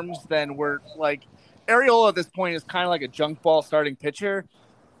bullpen arms than we're like Arriola at this point is kind of like a junk ball starting pitcher,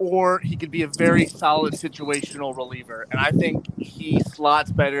 or he could be a very solid situational reliever. And I think he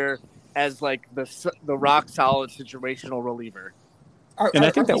slots better as like the rock solid situational reliever. And I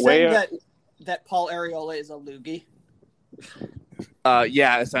think that way that Paul Arriola is a loogie.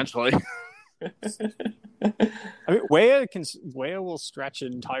 Yeah, essentially. I mean, Weah will stretch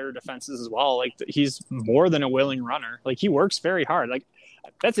entire defenses as well. Like he's more than a willing runner. Like he works very hard. Like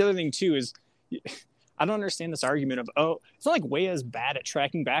that's the other thing too is I don't understand this argument of it's not like Weah is bad at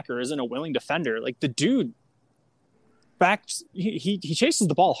tracking back or isn't a willing defender. Like the dude he chases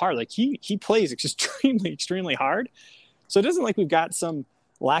the ball hard. Like he plays extremely hard. So it isn't like we've got some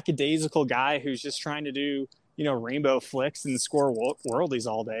lackadaisical guy who's just trying to do rainbow flicks and score worldies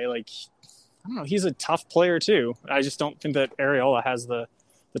all day. Like I don't know. He's a tough player too. I just don't think that Arriola has the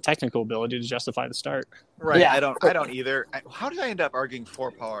technical ability to justify the start. Right. Yeah. I don't either. How did I end up arguing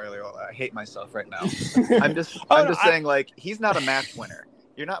for Paul Arriola? I hate myself right now. I'm just saying like he's not a match winner.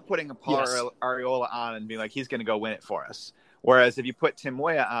 You're not putting a Paul Arriola on and being like he's going to go win it for us. Whereas if you put Tim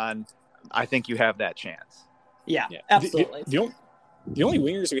Weah on, I think you have that chance. Yeah. Absolutely. The only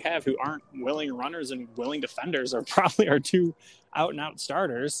wingers we have who aren't willing runners and willing defenders are probably our two out-and-out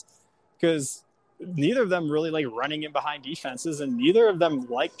starters. Because neither of them really like running in behind defenses, and neither of them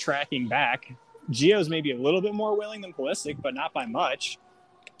like tracking back. Gio's maybe a little bit more willing than Pulisic, but not by much.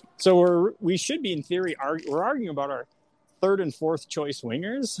 So we should be in theory we're arguing about our third and fourth choice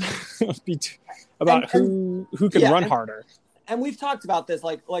wingers about who can run harder. And we've talked about this.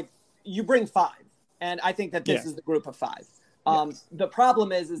 Like you bring 5, and I think that this is the group of 5. Yes. The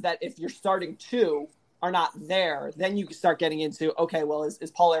problem is that if you're starting 2. Are not there, then you start getting into, okay, well, is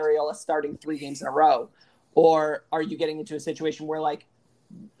Paul Arriola starting 3 games in a row? Or are you getting into a situation where like,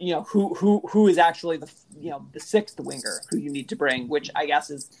 who is actually the 6th winger who you need to bring, which I guess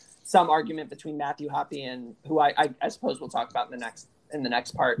is some argument between Matthew Hoppe and who I suppose we'll talk about in the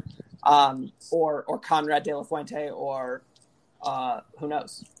next part, or Conrad De La Fuente or who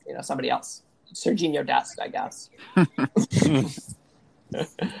knows? Somebody else. Serginho Dest, I guess.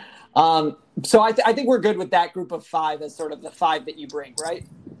 So I think we're good with that group of 5 as sort of the 5 that you bring, right?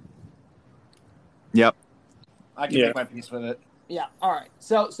 Yep. I can make my peace with it. Yeah. All right.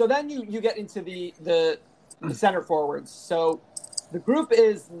 So then you get into the center forwards. So the group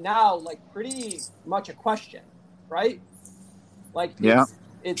is now like pretty much a question, right? Like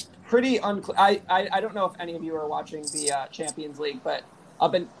it's pretty unclear. I don't know if any of you are watching the Champions League, but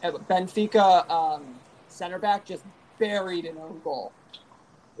Benfica center back just buried an own goal,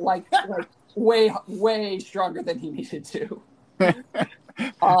 like way stronger than he needed to.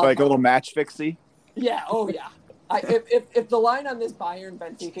 Like a little match fixie. Yeah. Oh yeah. If the line on this Bayern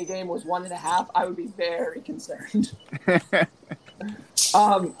Benfica game was 1.5, I would be very concerned.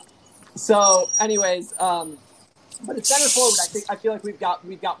 So anyways, but at center forward, I feel like we've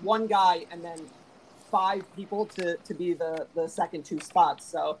got one guy and then 5 people to be the second 2 spots.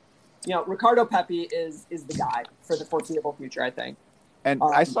 So, Ricardo Pepi is the guy for the foreseeable future, I think. And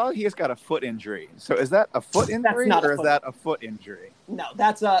I saw he's got a foot injury. So is that a foot injury or is that a foot injury? No,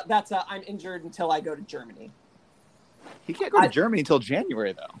 that's a I'm injured until I go to Germany. He can't go to Germany until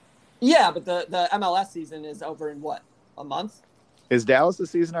January though. Yeah, but the MLS season is over in what? A month? Is Dallas'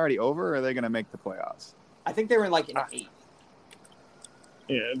 season already over or are they going to make the playoffs? I think they were in 8.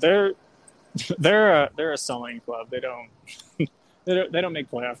 Yeah, they're a selling club. They don't make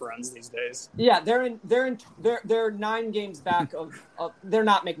playoff runs these days. Yeah, they're 9 games back of they're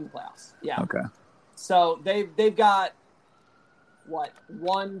not making the playoffs. Yeah. Okay. So they've got what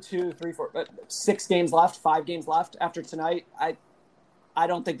 1, 2, 3, 4, 6 games left, 5 games left after tonight. I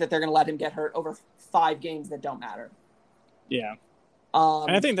don't think that they're going to let him get hurt over 5 games that don't matter. Yeah.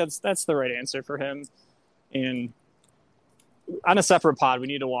 And I think that's the right answer for him. And on a separate pod, we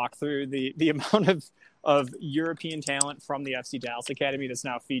need to walk through the amount of European talent from the FC Dallas Academy that's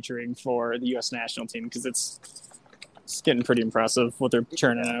now featuring for the U.S. national team, because it's getting pretty impressive what they're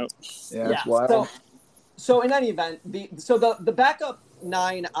churning out. Yeah. So in any event, the backup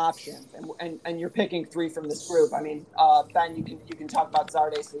 9 options, and you're picking 3 from this group. I mean, Ben, you can talk about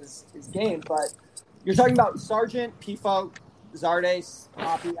Zardes' his game, but you're talking about Sargent, Pifo, Zardes,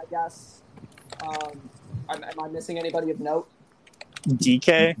 Hoppy, I guess. Am I missing anybody of note?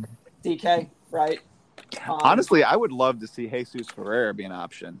 DK, right? Honestly, I would love to see Jesus Ferreira be an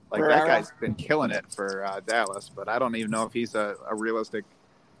option. That guy's been killing it for Dallas, but I don't even know if he's a realistic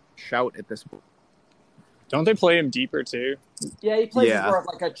shout at this point. Don't they play him deeper too? Yeah, he plays more of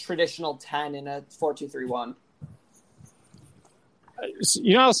like a traditional 10 in a 4-2-3-1.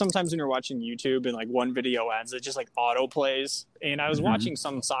 You know how sometimes when you're watching YouTube and one video ends, it just auto plays. And I was watching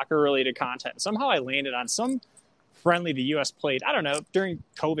some soccer related content. Somehow I landed on some friendly the U.S. played, I don't know, during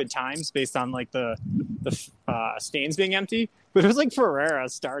COVID times based on the stands being empty. But it was Ferreira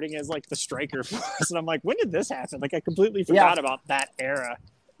starting as the striker for us. And I'm like, when did this happen? I completely forgot about that era.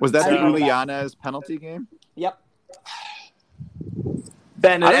 Was that the Juliana's penalty game? Yep.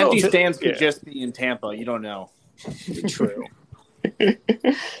 Ben, an empty stands could just be in Tampa. You don't know. True.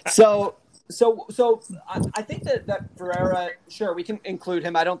 So I think that Ferreira, sure, we can include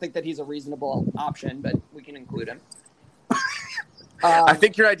him. I don't think that he's a reasonable option, but we can include him. I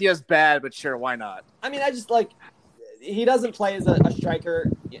think your idea is bad, but sure, why not? I mean, I just he doesn't play as a striker,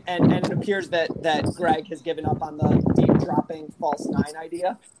 and it appears that Greg has given up on the deep dropping false 9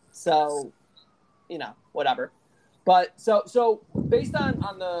 idea. So, whatever. But so based on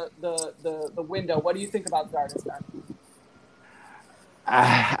the window, what do you think about Zardes then?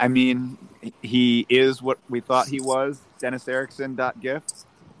 I mean, he is what we thought he was. Dennis Erickson .gift.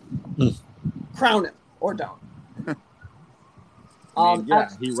 Crown him or don't.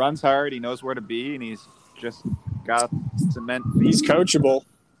 He runs hard. He knows where to be, and he's just got cement. He's coachable.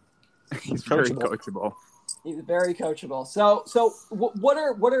 He's very coachable. He's very coachable. So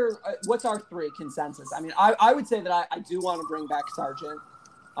what's our 3 consensus? I mean, I would say that I do want to bring back Sargent.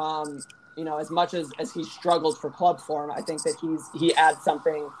 As much as he struggled for club form, I think that he adds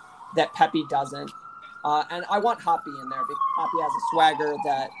something that Pepi doesn't. And I want Hoppy in there because Hoppy has a swagger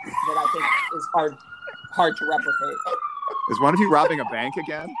that I think is hard to replicate. Is one of you robbing a bank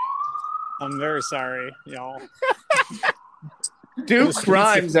again? I'm very sorry, y'all. Do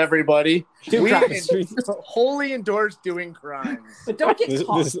crimes, everybody. Crimes. Wholly endorse doing crimes. But don't get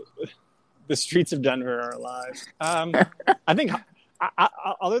caught. The streets of Denver are alive. I think,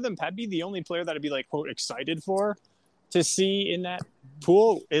 other than Pepi, the only player that I'd be quote excited for to see in that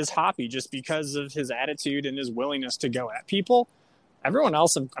pool is Hoppy, just because of his attitude and his willingness to go at people. Everyone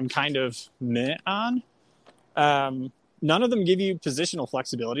else I'm kind of meh on. none of them give you positional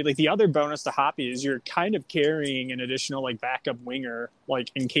flexibility. Like the other bonus to Hoppy is you're kind of carrying an additional like backup winger,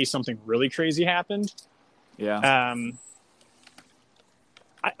 like in case something really crazy happened. Yeah.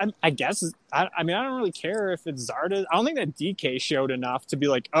 I guess I mean I don't really care if it's Zardes. I don't think that DK showed enough to be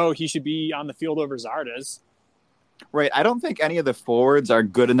like, oh, he should be on the field over Zardes. Right. I don't think any of the forwards are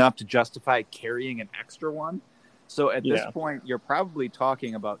good enough to justify carrying an extra one. So at this point, you're probably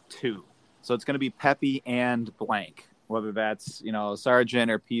talking about two. So it's going to be Pepe and blank, whether that's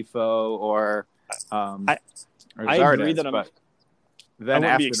Sargent or Pifo or Zardes. I agree that but then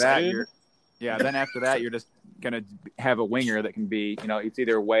after that, you're just going to have a winger that can be, it's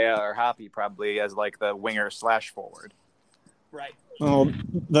either Weah or Hoppy probably as like the winger / forward. Right. Well,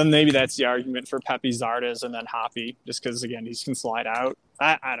 then maybe that's the argument for Pepe, Zardes, and then Hoppy, just because again he can slide out.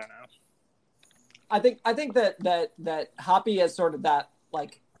 I don't know. I think that Hoppy has sort of that,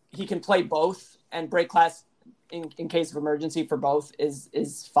 like, he can play both and break class in case of emergency for both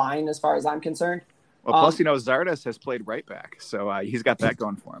is fine as far as I'm concerned. Well, plus Zardes has played right back, so he's got that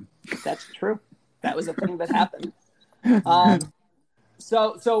going for him. That's true. That was a thing that happened.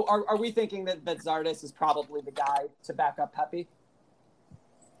 So are we thinking that Zardes is probably the guy to back up Pepe?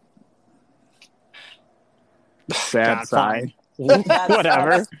 Sad sign.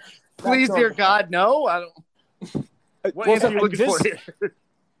 Whatever. Please, dear God, no. I don't. What are you looking for here?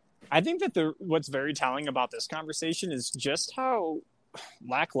 I think that what's very telling about this conversation is just how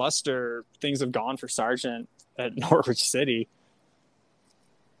lackluster things have gone for Sargent at Norwich City.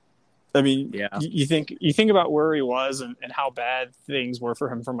 I mean, you think about where he was and how bad things were for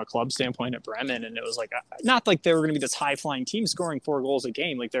him from a club standpoint at Bremen, and it was like not like they were going to be this high flying team scoring 4 goals a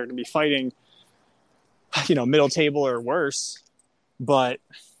game, like they're going to be fighting, middle table or worse. But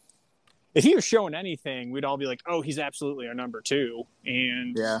if he was showing anything, we'd all be like, "Oh, he's absolutely our number 2,"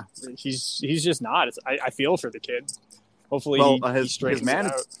 and he's just not. I feel for the kid. Hopefully, he straightens it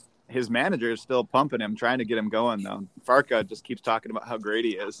out. His manager is still pumping him, trying to get him going though. Farka just keeps talking about how great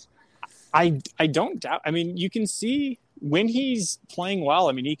he is. I don't doubt. I mean, you can see when he's playing well.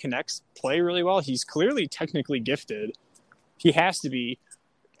 I mean, he connects play really well. He's clearly technically gifted. He has to be.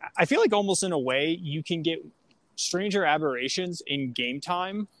 I feel like almost in a way you can get stranger aberrations in game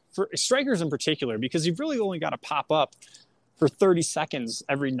time for strikers in particular, because you've really only got to pop up for 30 seconds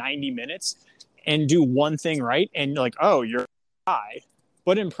every 90 minutes and do one thing right. And you're like, oh, you're high.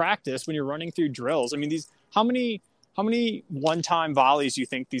 But in practice, when you're running through drills, I mean, how many one-time volleys do you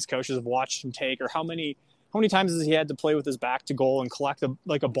think these coaches have watched him take, or how many times has he had to play with his back to goal and collect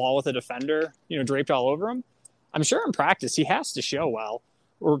a ball with a defender, draped all over him? I'm sure in practice he has to show well,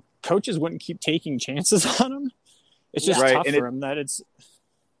 or coaches wouldn't keep taking chances on him. It's just tough for him that it's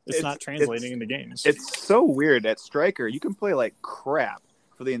not translating into games. It's so weird at striker. You can play like crap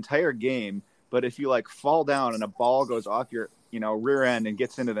for the entire game, but if you like fall down and a ball goes off your rear end and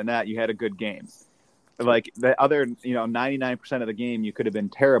gets into the net, you had a good game. Like the other 99% of the game you could have been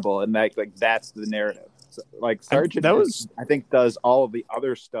terrible, and that's the narrative. So, like Sargent I think does all of the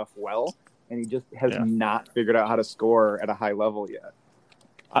other stuff well, and he just has not figured out how to score at a high level yet.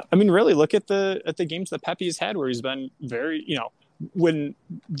 I mean, really look at the games that Pepe's had where he's been very, when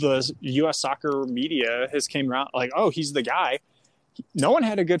the U.S. soccer media has came around like, oh, he's the guy. No one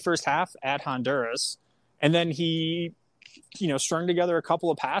had a good first half at Honduras, and then he, strung together a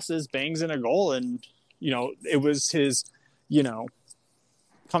couple of passes, bangs in a goal, and it was his,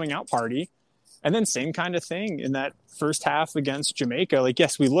 coming out party. And then same kind of thing in that first half against Jamaica. Like,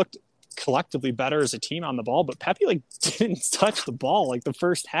 yes, we looked collectively better as a team on the ball, but Pepe didn't touch the ball like the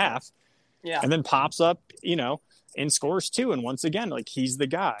first half. Yeah. And then pops up, and scores 2. And once again, like, he's the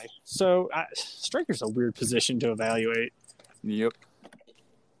guy. So striker's a weird position to evaluate. Yep.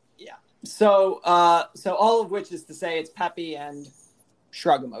 Yeah. So all of which is to say it's Pepe and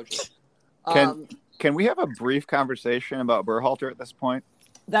shrug emoji. Can we have a brief conversation about Berhalter at this point?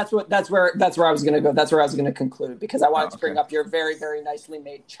 That's where I was going to go. That's where I was going to conclude, because I wanted to bring up your very, very nicely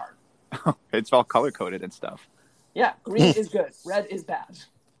made chart. It's all color coded and stuff. Yeah, green is good, red is bad.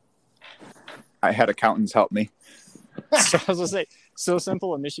 I had accountants help me. So I was going to say, so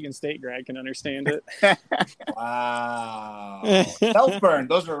simple a Michigan State grad can understand it. Wow. Self-burn,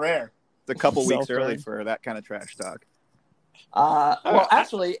 those are rare. It's a couple weeks early for that kind of trash talk. Well,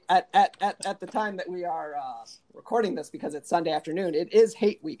 actually, at the time that we are recording this, because it's Sunday afternoon, it is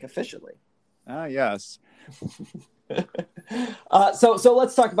Hate Week officially. Yes. So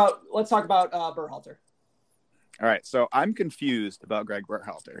let's talk about Berhalter. All right, so I'm confused about Greg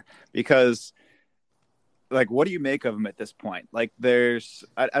Berhalter because, like, what do you make of him at this point? Like,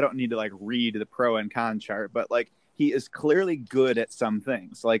 I don't need to like read the pro and con chart, but like he is clearly good at some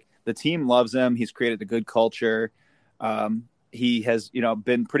things. Like the team loves him. He's created a good culture. He has,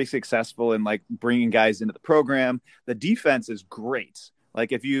 been pretty successful in like bringing guys into the program. The defense is great.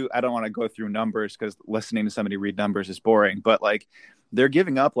 Like I don't want to go through numbers because listening to somebody read numbers is boring, but like they're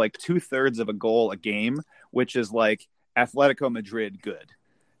giving up like 2/3 of a goal a game, which is like Atletico Madrid good.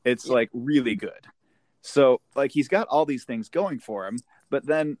 It's like really good. So like he's got all these things going for him, but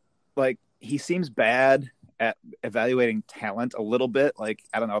then like he seems bad at evaluating talent a little bit. Like,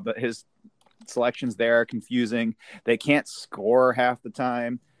 I don't know, but his selections there are confusing. They can't score half the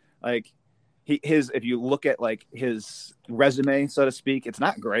time. Like if you look at like his resume, so to speak, it's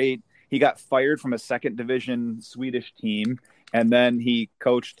not great. He got fired from a second division Swedish team, and then he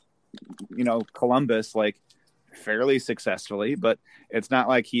coached, Columbus like fairly successfully, but it's not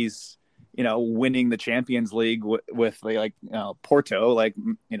like he's, winning the Champions League with Porto, like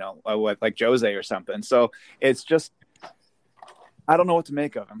Jose or something. So it's just, I don't know what to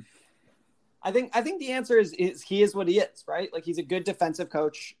make of him. I think the answer is he is what he is, right? Like he's a good defensive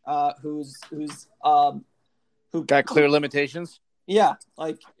coach who got clear limitations. Yeah,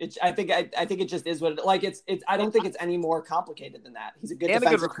 like I think it just is what it's. I don't think it's any more complicated than that. He's a good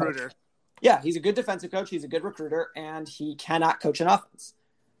defensive recruiter. Coach. Yeah, he's a good defensive coach. He's a good recruiter, and he cannot coach an offense.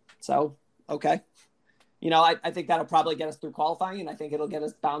 So okay, I think that'll probably get us through qualifying, and I think it'll get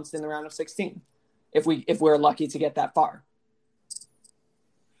us bounced in the round of 16 if we're lucky to get that far.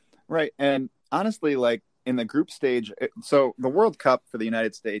 Right. And honestly, like in the group stage, so the World Cup for the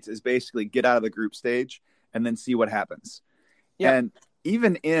United States is basically get out of the group stage and then see what happens. Yeah. And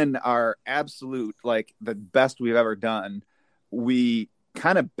even in our absolute, like the best we've ever done, we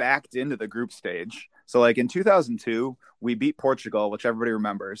kind of backed into the group stage. So like in 2002, we beat Portugal, which everybody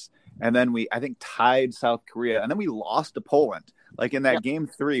remembers. And then I think tied South Korea, and then we lost to Poland. Like in that game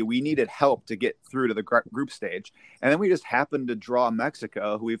 3, we needed help to get through to the group stage. And then we just happened to draw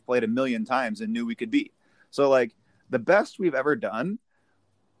Mexico, who we've played a million times and knew we could beat. So like the best we've ever done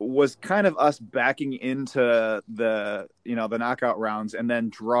was kind of us backing into the knockout rounds and then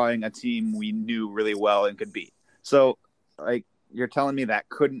drawing a team we knew really well and could beat. So like, you're telling me that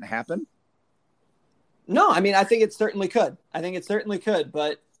couldn't happen? No, I mean, I think it certainly could.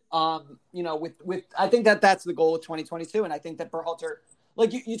 But with I think that's the goal with 2022. And I think that Berhalter,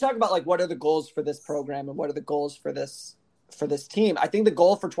 like you talk about like, what are the goals for this program and what are the goals for this team? I think the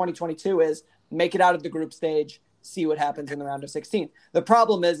goal for 2022 is make it out of the group stage, see what happens in the round of 16. The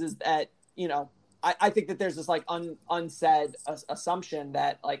problem is that, I think that there's this like unsaid assumption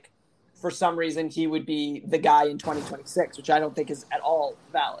that like, for some reason he would be the guy in 2026, which I don't think is at all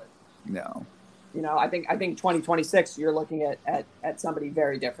valid. No. I think 2026, you're looking at somebody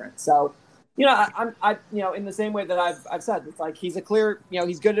very different. So, I in the same way that I've said, it's like he's a clear,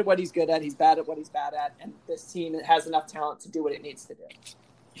 he's good at what he's good at, he's bad at what he's bad at, and this team has enough talent to do what it needs to do.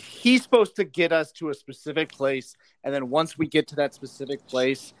 He's supposed to get us to a specific place, and then once we get to that specific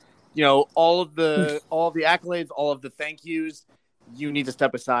place, all of the accolades, all of the thank yous, you need to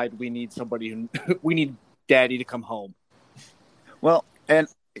step aside. We need somebody we need Daddy to come home. Well, and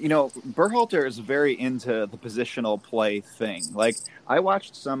Berhalter is very into the positional play thing. Like I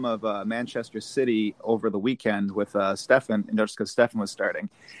watched some of Manchester City over the weekend with Stefan, just because Stefan was starting,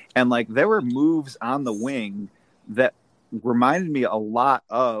 and like there were moves on the wing that reminded me a lot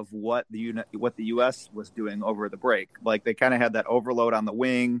of what the U.S. was doing over the break. Like they kind of had that overload on the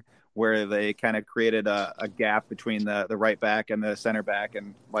wing where they kind of created a gap between the right back and the center back,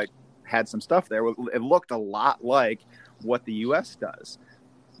 and like had some stuff there. It looked a lot like what the U.S. does.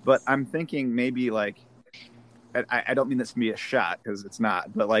 But I'm thinking maybe like, I don't mean this to be a shot because it's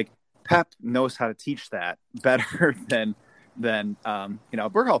not, but like Pep knows how to teach that better than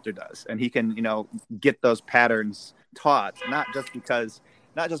Berhalter does. And he can, get those patterns taught, not just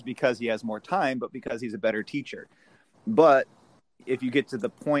because he has more time, but because he's a better teacher. But if you get to the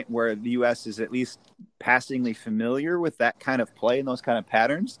point where the U.S. is at least passingly familiar with that kind of play and those kind of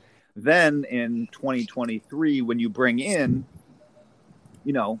patterns, then in 2023, when you bring in,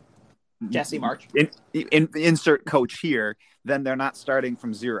 Jesse March, insert coach here, then they're not starting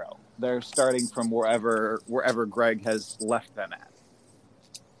from zero. They're starting from wherever Greg has left them at.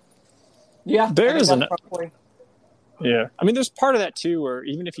 Yeah, yeah. I mean, there's part of that too, where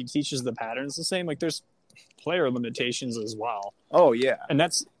even if he teaches the patterns the same, like there's player limitations as well. Oh yeah, and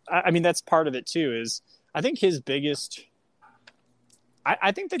that's part of it too. Is I think his biggest.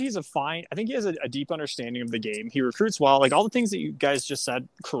 I think that he's I think he has a deep understanding of the game. He recruits well. Like all the things that you guys just said,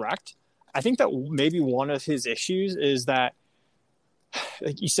 correct. I think that maybe one of his issues is that,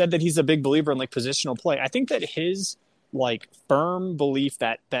 like you said, that he's a big believer in like positional play. I think that his like firm belief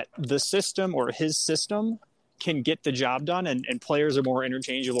that the system or his system can get the job done and players are more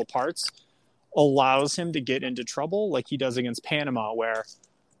interchangeable parts allows him to get into trouble like he does against Panama, where,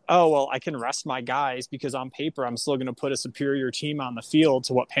 oh, well, I can rest my guys because on paper I'm still going to put a superior team on the field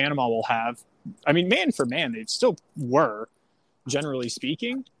to what Panama will have. I mean, man for man, they still were, generally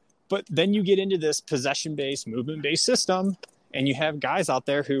speaking. But then you get into this possession-based, movement-based system, and you have guys out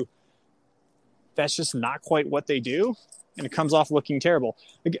there who that's just not quite what they do, and it comes off looking terrible.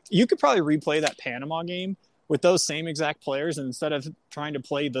 You could probably replay that Panama game with those same exact players, and instead of trying to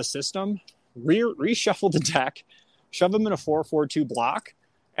play the system, reshuffle the deck, shove them in a 4-4-2 block,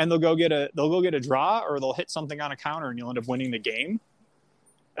 and they'll go get a draw, or they'll hit something on a counter, and you'll end up winning the game.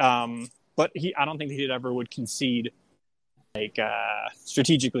 But I don't think he ever would concede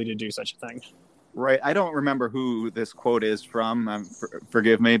strategically to do such a thing. Right. I don't remember who this quote is from.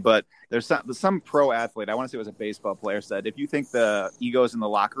 Forgive me, but there's some pro athlete. I want to say it was a baseball player said, if you think the egos in the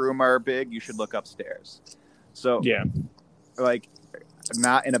locker room are big, you should look upstairs. So yeah, like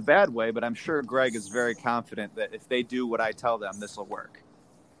not in a bad way, but I'm sure Greg is very confident that if they do what I tell them, this will work.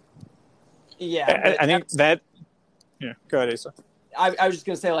 Yeah. I think that, yeah, go ahead, Asa. I was just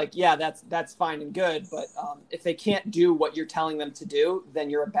going to say, like, yeah, that's fine and good. But if they can't do what you're telling them to do, then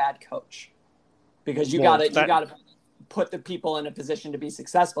you're a bad coach, because you got to put the people in a position to be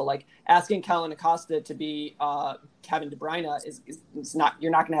successful. Like asking Kellen Acosta to be Kevin De Bruyne is not,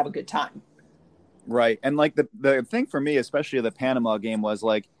 you're not going to have a good time. Right. And like the thing for me, especially the Panama game, was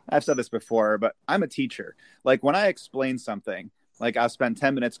like, I've said this before, but I'm a teacher. Like when I explain something, like I'll spend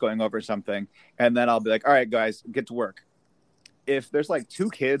 10 minutes going over something, and then I'll be like, all right, guys, get to work. If there's like two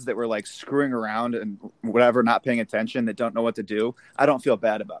kids that were like screwing around and whatever, not paying attention, that don't know what to do, I don't feel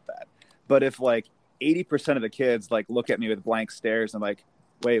bad about that. But if like 80% of the kids like look at me with blank stares and like,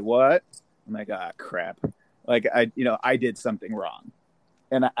 wait, what? I'm like, crap. Like I did something wrong.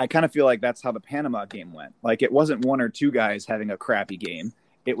 And I kind of feel like that's how the Panama game went. Like it wasn't one or two guys having a crappy game.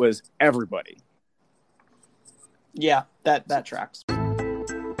 It was everybody. Yeah, that tracks.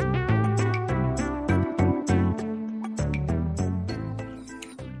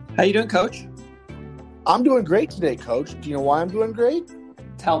 How you doing, Coach? I'm doing great today, Coach. Do you know why I'm doing great?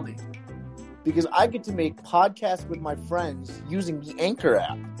 Tell me. Because I get to make podcasts with my friends using the Anchor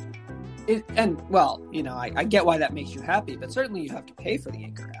app. I get why that makes you happy, but certainly you have to pay for the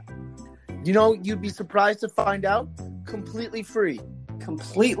Anchor app. You know, you'd be surprised to find out, completely free.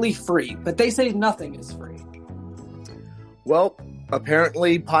 Completely free, but they say nothing is free. Well,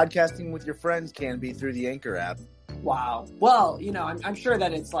 apparently podcasting with your friends can be through the Anchor app. Wow. Well, I'm sure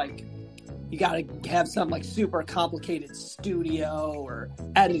that it's like you got to have some like super complicated studio or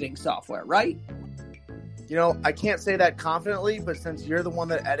editing software, right? You know, I can't say that confidently, but since you're the one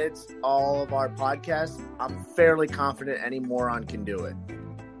that edits all of our podcasts, I'm fairly confident any moron can do it.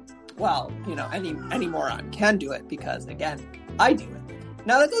 Well, any moron can do it because, again, I do it.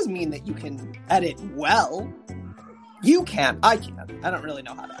 Now, that doesn't mean that you can edit well. You can. I can't. I don't really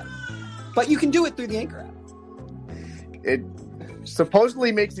know how to edit. But you can do it through the Anchor app. It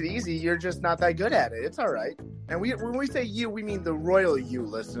supposedly makes it easy. You're just not that good at it. It's all right. And when we say you, we mean the royal you,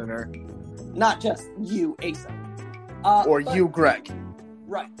 listener. Not just you, Asa. You, Greg.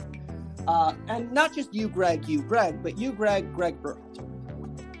 Right. And not just you, Greg, but you, Greg Berhalter.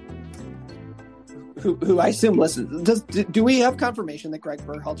 Who I assume listens. Do we have confirmation that Greg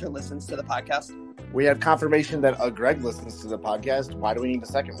Berhalter listens to the podcast? We have confirmation that Greg listens to the podcast. Why do we need a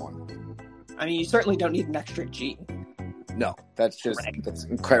second one? I mean, you certainly don't need an extra G. No, that's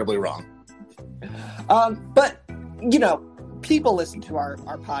incredibly wrong. But, people listen to our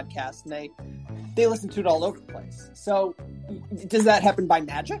podcast and they listen to it all over the place. So does that happen by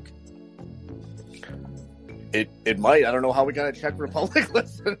magic? It might. I don't know how we got a Czech Republic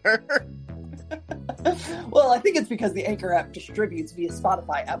listener. Well, I think it's because the Anchor app distributes via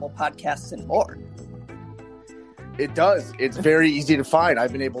Spotify, Apple Podcasts, and more. It does. It's very easy to find.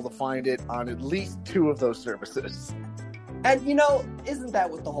 I've been able to find it on at least 2 of those services. And, isn't that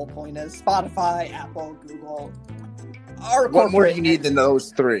what the whole point is? Spotify, Apple, Google. What more do you need than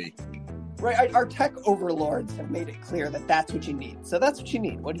those 3? Right. Our tech overlords have made it clear that that's what you need. So that's what you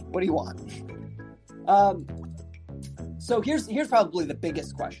need. What do you want? So here's probably the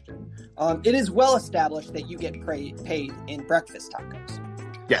biggest question. It is well established that you get paid in breakfast tacos.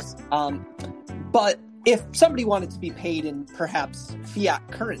 Yes. But if somebody wanted to be paid in perhaps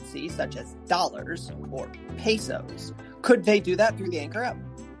fiat currency, such as dollars or pesos, could they do that through the Anchor app?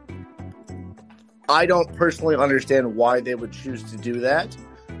 I don't personally understand why they would choose to do that.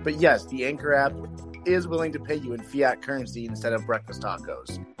 But yes, the Anchor app is willing to pay you in fiat currency instead of breakfast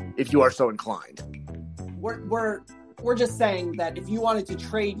tacos, if you are so inclined. We're just saying that if you wanted to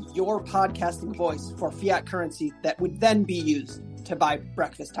trade your podcasting voice for fiat currency that would then be used to buy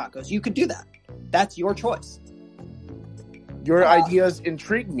breakfast tacos, you could do that. That's your choice. Your ideas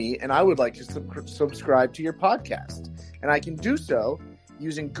intrigue me, and I would like to subscribe to your podcast. And I can do so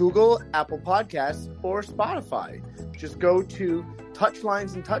using Google, Apple Podcasts, or Spotify. Just go to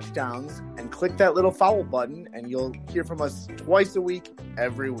Touchlines and Touchdowns and click that little follow button, and you'll hear from us twice a week,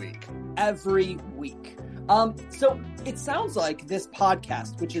 every week. Every week. So it sounds like this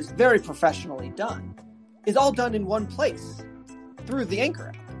podcast, which is very professionally done, is all done in one place through the Anchor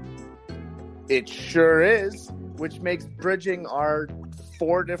app. It sure is, which makes bridging our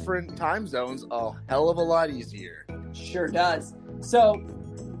 4 different time zones a hell of a lot easier. Sure does. So,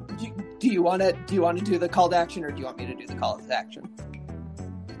 do you want to do the call to action, or do you want me to do the call to action?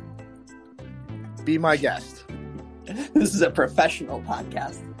 Be my guest. This is a professional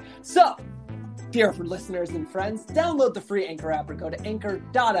podcast. So, dear for listeners and friends, download the free Anchor app or go to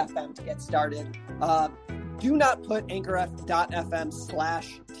anchor.fm to get started. Do not put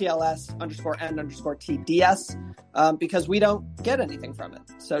anchor.fm/TLS_N_TDS because we don't get anything from it.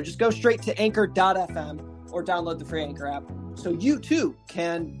 So just go straight to anchor.fm or download the free Anchor app so you too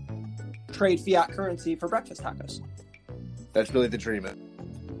can trade fiat currency for breakfast tacos. That's really the dream.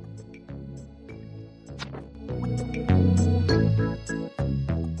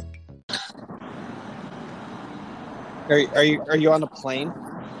 Are you on a plane?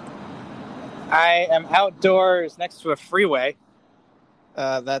 I am outdoors next to a freeway.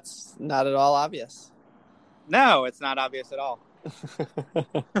 That's not at all obvious. No, it's not obvious at all.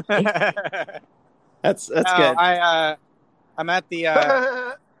 That's good. I'm at the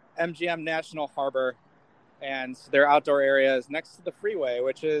MGM National Harbor, and their outdoor area is next to the freeway,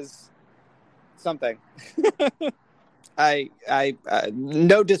 which is something. I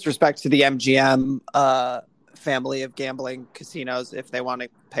no disrespect to the MGM family of gambling casinos if they want to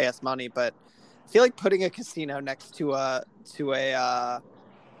pay us money, but I feel like putting a casino next to a freeway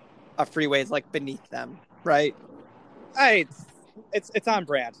is like beneath them, right? Hey, it's on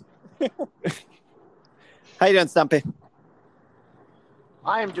brand. How you doing, Stumpy?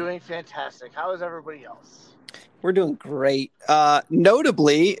 I am doing fantastic. How is everybody else? We're doing great.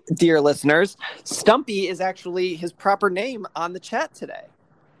 Notably, dear listeners, Stumpy is actually his proper name on the chat today,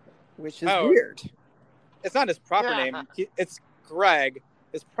 which is weird. It's not his proper name. It's Greg.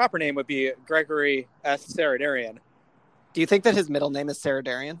 His proper name would be Gregory S. Saradarian. Do you think that his middle name is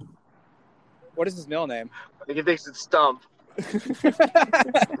Saradarian? What is his middle name? I think he thinks it's Stump.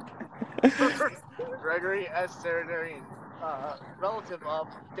 Gregory S. Saradarian, relative of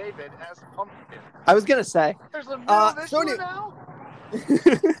David S. Pumpkin. I was going to say. There's a middle issue now?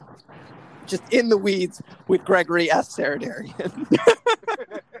 Just in the weeds with Gregory S. Saradarian.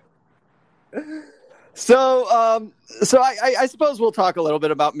 So I suppose we'll talk a little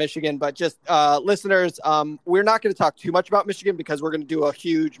bit about Michigan, but just listeners, we're not going to talk too much about Michigan because we're going to do a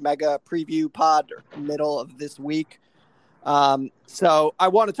huge mega preview pod middle of this week. So I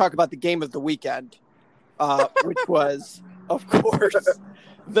want to talk about the game of the weekend, which was, of course,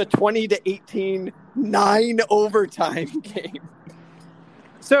 the 20-18 9 overtime game.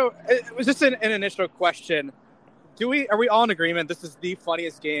 So it was just an initial question. Are we all in agreement this is the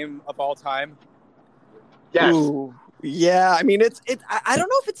funniest game of all time? Yes. Ooh, yeah, I mean it's I don't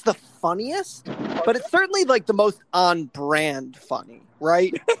know if it's the funniest, but it's certainly like the most on brand funny,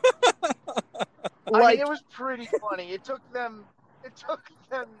 right? I mean, it was pretty funny. It took them 9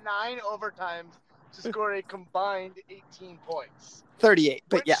 overtimes to score a combined 18 points. 38,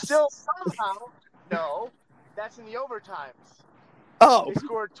 but yes. Still somehow, no, that's in the overtimes. Oh. They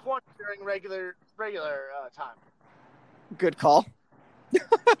scored 20 during regular time. Good call.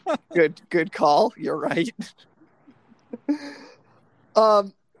 Good call. You're right.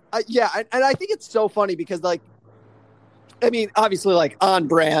 Yeah, and I think it's so funny because, like, I mean, obviously, like, on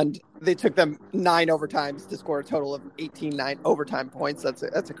brand, they took them 9 overtimes to score a total of 18 overtime points. That's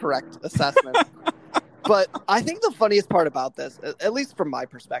a correct assessment. But I think the funniest part about this, at least from my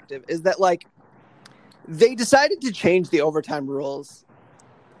perspective, is that, like, they decided to change the overtime rules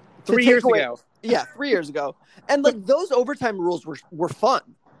 3 years ago. Yeah, 3 years ago. And, like, those overtime rules were fun,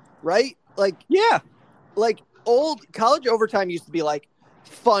 right? Like, yeah. Like, old college overtime used to be, like,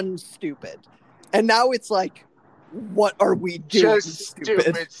 fun, stupid. And now it's, like, what are we doing? Just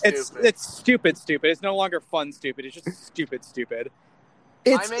stupid. It's stupid. It's no longer fun, stupid. It's just stupid.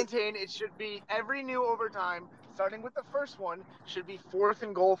 I maintain it should be every new overtime, starting with the first one, should be 4th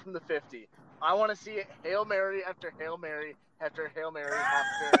and goal from the 50. I want to see it Hail Mary after Hail Mary after Hail Mary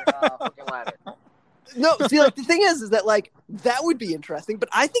after fucking ladder. No, see, like, the thing is that, like, that would be interesting, but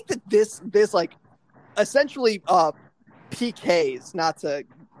I think that this like, essentially PKs, not to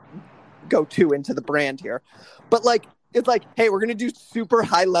go too into the brand here, but, like, It's like, hey, we're going to do super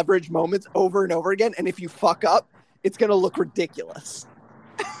high leverage moments over and over again. And if you fuck up, it's going to look ridiculous.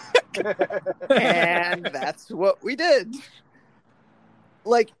 And that's what we did.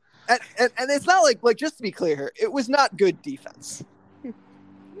 Like, and it's not like, just to be clear here, it was not good defense.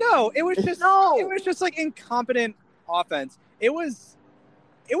 No, it was just like incompetent offense. It was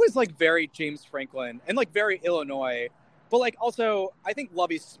like very James Franklin and like very Illinois. But like also, I think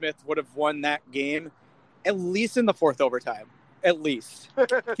Lovie Smith would have won that game at least in the fourth overtime. At least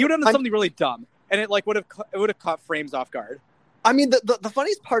he would have done something really dumb, and it would have caught Frames off guard. I mean, the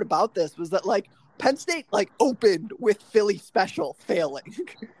funniest part about this was that like Penn State like opened with Philly special failing.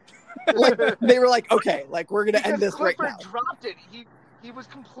 Like they were like, okay, like we're gonna end this right now. Clifford dropped it. He was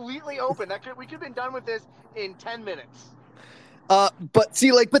completely open. We could have been done with this in 10 minutes. But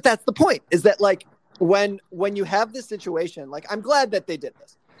that's the point. Is that like when you have this situation, like I'm glad that they did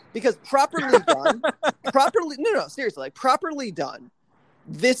this. Because properly done, properly done,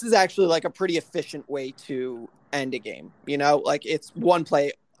 this is actually like a pretty efficient way to end a game. You know, like it's one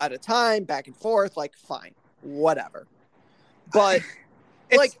play at a time, back and forth, like fine, whatever. But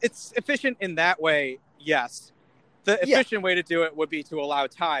it's efficient in that way, yes. The efficient way to do it would be to allow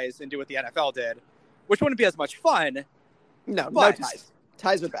ties and do what the NFL did, which wouldn't be as much fun. No ties.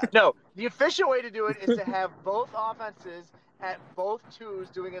 Ties are bad. No, the efficient way to do it is to have both offenses at both twos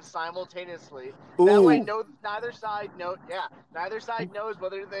doing it simultaneously. Ooh. That way, neither side knows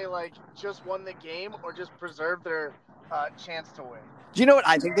whether they like just won the game or just preserved their chance to win. Do you know what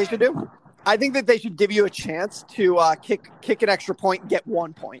I think they should do? I think that they should give you a chance to kick an extra point, get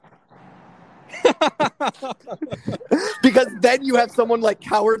 1 point. Because then you have someone like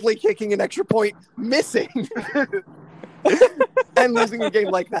cowardly kicking an extra point, missing, and losing a game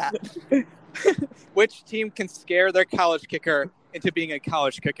like that. Which team can scare their college kicker into being a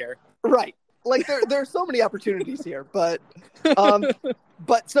college kicker? Right. Like there are so many opportunities here, but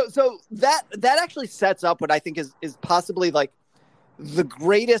so that actually sets up what I think is possibly like the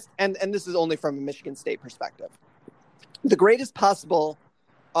greatest, and this is only from a Michigan State perspective, the greatest possible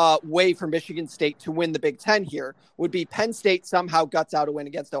way for Michigan State to win the Big Ten here would be Penn State somehow guts out a win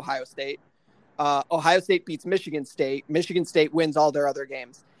against Ohio State. Ohio State beats Michigan State. Michigan State wins all their other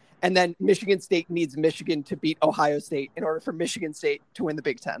games. And then Michigan State needs Michigan to beat Ohio State in order for Michigan State to win the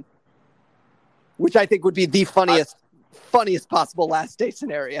Big Ten, which I think would be the funniest possible last day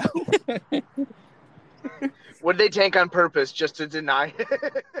scenario. Would they tank on purpose just to deny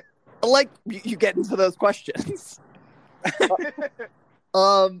it? Like, you get into those questions.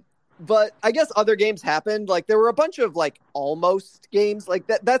 But I guess other games happened. Like there were a bunch of like almost games like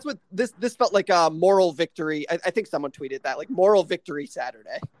that. That's what this felt like a moral victory. I think someone tweeted that, like moral victory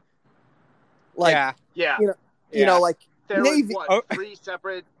Saturday. Like, yeah. You know, like there Navy. was 3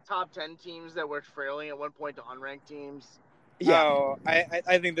 separate top 10 teams that were trailing at one point to unranked teams. Yeah. Oh,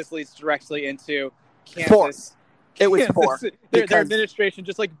 I think this leads directly into Kansas. 4. It was 4. Their administration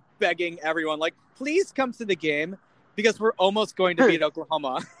just like begging everyone, like, please come to the game because we're almost going to beat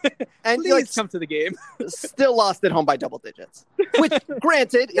Oklahoma. And please come to the game. Still lost at home by double digits. Which,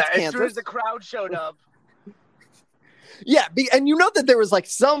 granted, it's Kansas. As soon as the crowd showed up. Yeah, and you know that there was like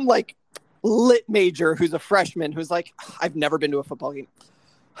some like lit major who's a freshman who's like, I've never been to a football game.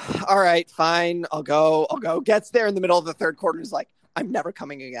 All right, fine, I'll go. Gets there in the middle of the third quarter and is like, I'm never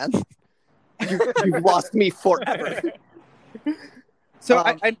coming again. You've lost me forever. So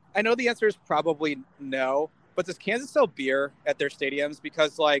I know the answer is probably no, but does Kansas sell beer at their stadiums?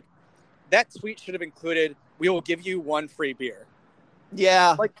 Because like that tweet should have included, we will give you 1 free beer.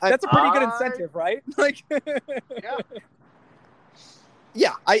 Yeah. Like that's a pretty good incentive, right? Like yeah.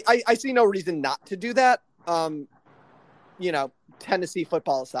 Yeah, I see no reason not to do that. You know, Tennessee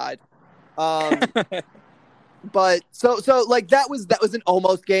football aside. But so like that was an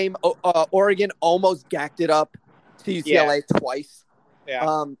almost game. Oregon almost gacked it up to UCLA twice.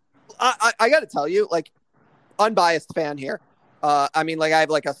 Yeah. I got to tell you, like, unbiased fan here. I mean, like, I have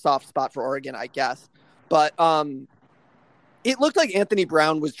like a soft spot for Oregon, I guess. But it looked like Anthony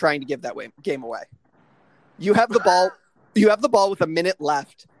Brown was trying to give that game away. You have the ball. You have the ball with a minute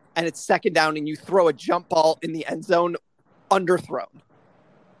left, and it's second down, and you throw a jump ball in the end zone, underthrown.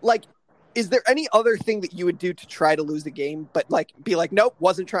 Like, is there any other thing that you would do to try to lose the game, but like be like, nope,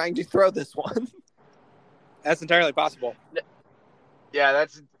 wasn't trying to throw this one? That's entirely possible. Yeah,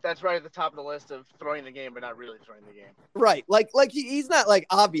 that's right at the top of the list of throwing the game, but not really throwing the game. Right, like he's not like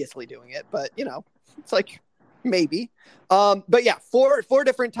obviously doing it, but you know, it's like maybe. But yeah, four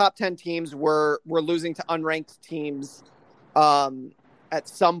different top 10 teams were losing to unranked teams at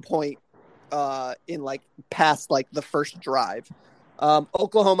some point in like past like the first drive.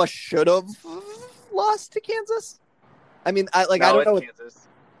 Oklahoma should have lost to Kansas. I mean, I No, don't know. it's Kansas.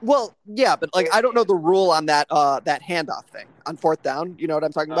 Well, yeah, but like I don't know the rule on that that handoff thing on fourth down. You know what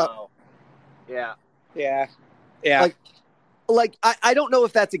I'm talking about? Oh. Yeah. Yeah. Like I don't know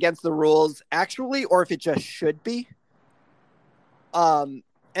if that's against the rules actually, or if it just should be. And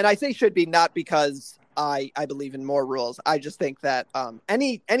I say should be not because I believe in more rules. I just think that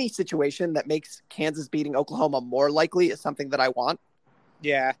any situation that makes Kansas beating Oklahoma more likely is something that I want.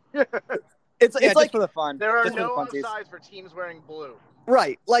 Yeah. It's just like for the fun. There are Just for the no funsies. offsides for teams wearing blue.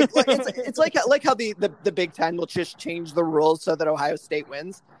 Right. Like it's like how the Big Ten will just change the rules so that Ohio State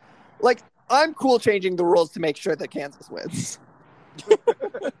wins. Like, I'm cool changing the rules to make sure that Kansas wins.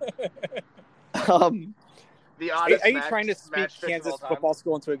 The oddest Are you match- trying to speak match fix of Kansas all time. football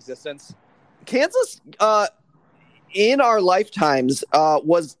school into existence? Kansas, in our lifetimes,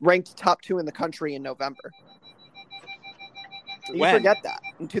 was ranked top 2 in the country in November. You When? forget that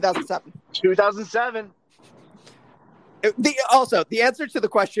in 2007. 2007. The answer to the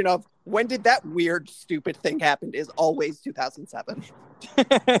question of when did that weird, stupid thing happen is always 2007.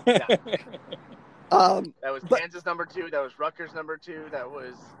 That was Kansas number 2. That was Rutgers number 2. That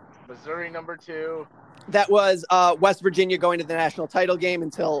was Missouri number 2. That was West Virginia going to the national title game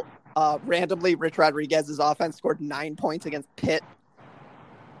until randomly Rich Rodriguez's offense scored 9 points against Pitt.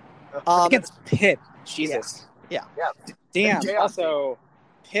 Against Pitt. Jesus. Yeah. Damn. Yeah. Also,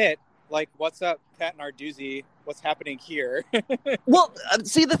 Pitt, like, what's up, Pat Narduzzi? What's happening here? Well,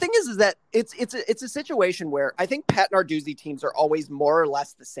 see, the thing is that it's a situation where I think Pat Narduzzi teams are always more or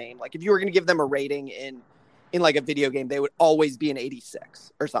less the same. Like, if you were going to give them a rating in like a video game, they would always be an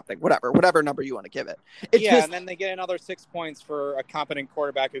 86 or something, whatever number you want to give it. It's just, and then they get another 6 points for a competent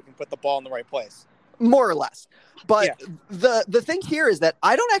quarterback who can put the ball in the right place. more or less. But the thing here is that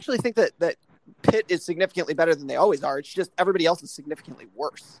I don't actually think that Pitt is significantly better than they always are. It's just everybody else is significantly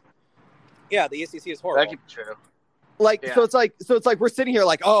worse. Yeah, the ACC is horrible. That could be true. Like, Yeah. so it's like we're sitting here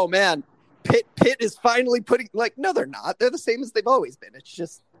like, oh man, Pitt is finally putting, like, no, they're not. They're the same as they've always been. It's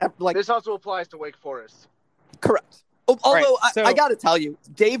just like, This also applies to Wake Forest. correct. Although so- I got to tell you,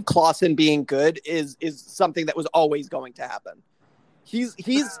 Dave Clawson being good is something that was always going to happen. He's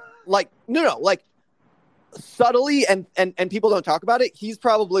like, no, like subtly and people don't talk about it. He's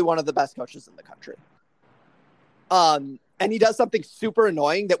probably one of the best coaches in the country. And he does something super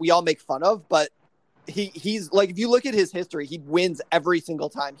annoying that we all make fun of, but he's like, if you look at his history, he wins every single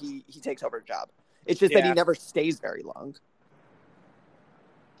time he takes over a job. It's just that he never stays very long.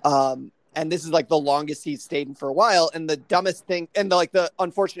 And this is like the longest he's stayed in for a while. And the dumbest thing, and the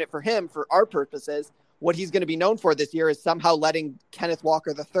unfortunate for him, for our purposes, what he's going to be known for this year is somehow letting Kenneth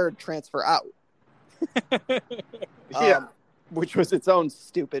Walker III transfer out. Which was its own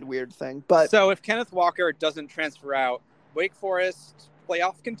stupid, weird thing. But so if Kenneth Walker doesn't transfer out, Wake Forest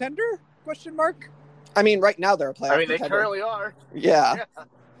playoff contender? Question mark. I mean, right now they're a playoff I mean, they contender. currently are. Yeah.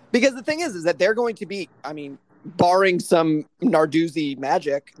 Because the thing is that they're going to be, I mean, barring some Narduzzi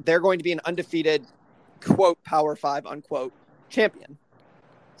magic, they're going to be an undefeated, quote, Power 5, unquote, champion.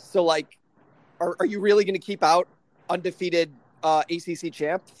 So, like, are you really going to keep out undefeated ACC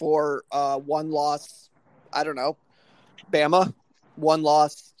champ for one loss, I don't know, Bama, one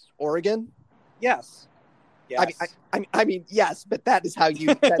loss Oregon? Yes. I mean, yes, but that is how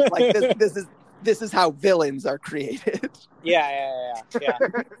you, that's like, this is how villains are created. Yeah.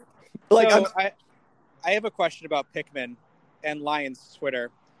 Like, so I have a question about Pikmin and Lions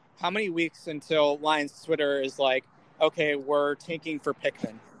Twitter. How many weeks until Lions Twitter is like, okay, we're tanking for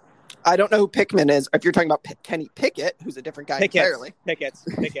Pikmin? I don't know who Pikmin is. If you're talking about Kenny Pickett, who's a different guy entirely. Pickett's.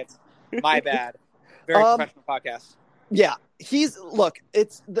 My bad. Very professional podcast. Yeah, it's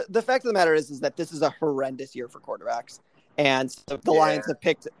the fact of the matter is that this is a horrendous year for quarterbacks, and the Lions have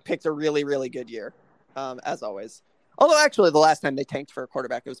picked a really, really good year, as always. Although actually, the last time they tanked for a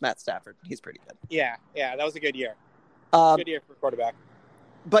quarterback, it was Matt Stafford. He's pretty good. Yeah, that was a good year. Good year for quarterback.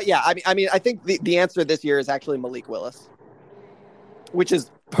 But yeah, I mean, I think the answer this year is actually Malik Willis, which is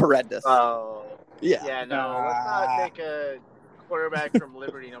horrendous. Oh, yeah. Yeah, no, let's not take a quarterback from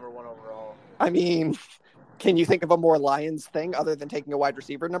Liberty number 1 overall. I mean, can you think of a more Lions thing other than taking a wide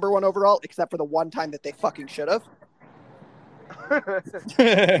receiver number 1 overall, except for the one time that they fucking should have?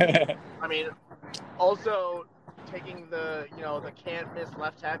 I mean, also taking the can't miss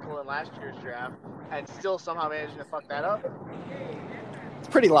left tackle in last year's draft and still somehow managing to fuck that up. It's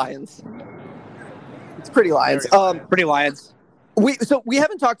pretty Lions. Pretty Lions. We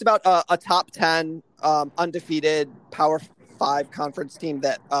haven't talked about a top 10 undefeated Power 5 conference team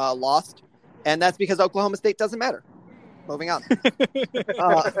that lost, and that's because Oklahoma State doesn't matter. Moving on.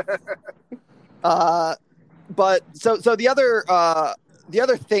 But so the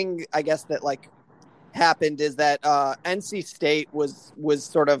other thing, I guess, that like happened is that NC State was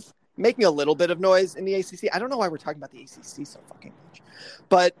sort of making a little bit of noise in the ACC. I don't know why we're talking about the ACC so fucking much,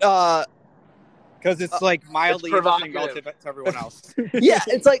 but because it's like mildly interesting relative to everyone else. Yeah,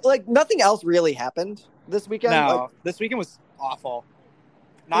 it's like nothing else really happened this weekend. No, this weekend was awful.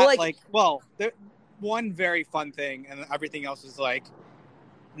 Not one very fun thing, and everything else is like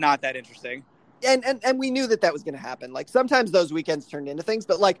not that interesting. And we knew that was going to happen. Like sometimes those weekends turned into things,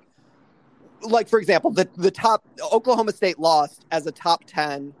 but like for example, the top Oklahoma State lost as a top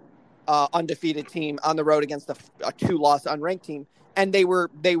 10 undefeated team on the road against a 2-loss unranked team, and they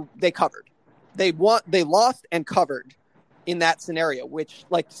covered. They lost and covered in that scenario, which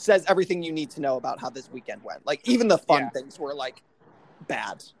like says everything you need to know about how this weekend went. Like even the fun things were like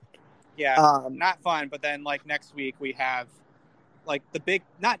bad. Yeah, not fun. But then like next week we have like the big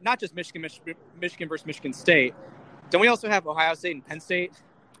not just Michigan versus Michigan State. Don't we also have Ohio State and Penn State?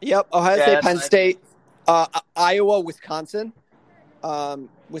 Yep, Ohio State, Penn State, Iowa, Wisconsin.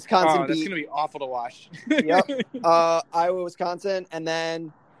 Wisconsin. That's gonna be awful to watch. Yep. Iowa, Wisconsin, and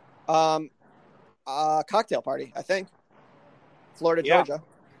then cocktail party. I think Florida, Georgia.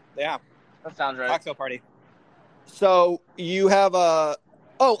 Yeah, that sounds right. Cocktail party. So you have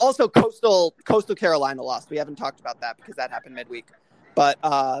also Coastal Carolina lost. We haven't talked about that because that happened midweek.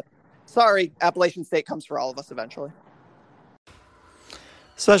 But sorry, Appalachian State comes for all of us eventually.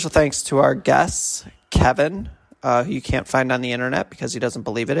 Special thanks to our guests, Kevin, who you can't find on the internet because he doesn't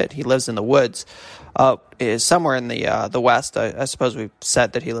believe in it. He lives in the woods, is somewhere in the West. I suppose we've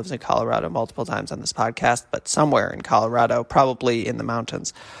said that he lives in Colorado multiple times on this podcast, but somewhere in Colorado, probably in the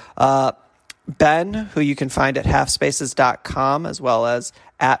mountains. Ben, who you can find at halfspaces.com, as well as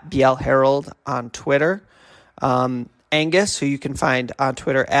at BL Herald on Twitter. Angus, who you can find on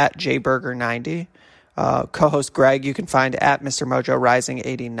Twitter at jburger90. Co-host Greg, you can find at Mr. Mojo Rising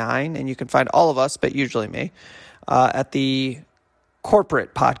 89, and you can find all of us, but usually me, at the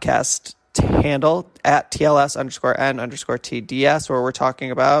corporate podcast handle at TLS_N_TDS, where we're talking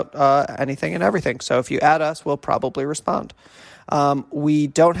about anything and everything. So if you add us, we'll probably respond. We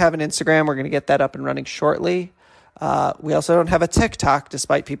don't have an Instagram. We're going to get that up and running shortly. We also don't have a TikTok,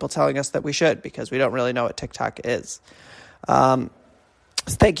 despite people telling us that we should, because we don't really know what TikTok is.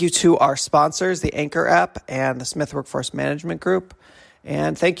 Thank you to our sponsors, the Anchor app and the Smith Workforce Management Group.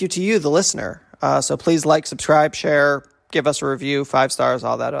 And thank you to you, the listener. So please like, subscribe, share, give us a review, 5 stars,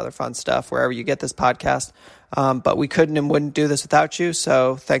 all that other fun stuff, wherever you get this podcast. But we couldn't and wouldn't do this without you.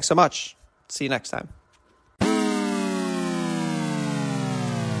 So thanks so much. See you next time.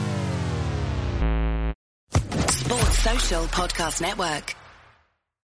 Sports Social Podcast Network.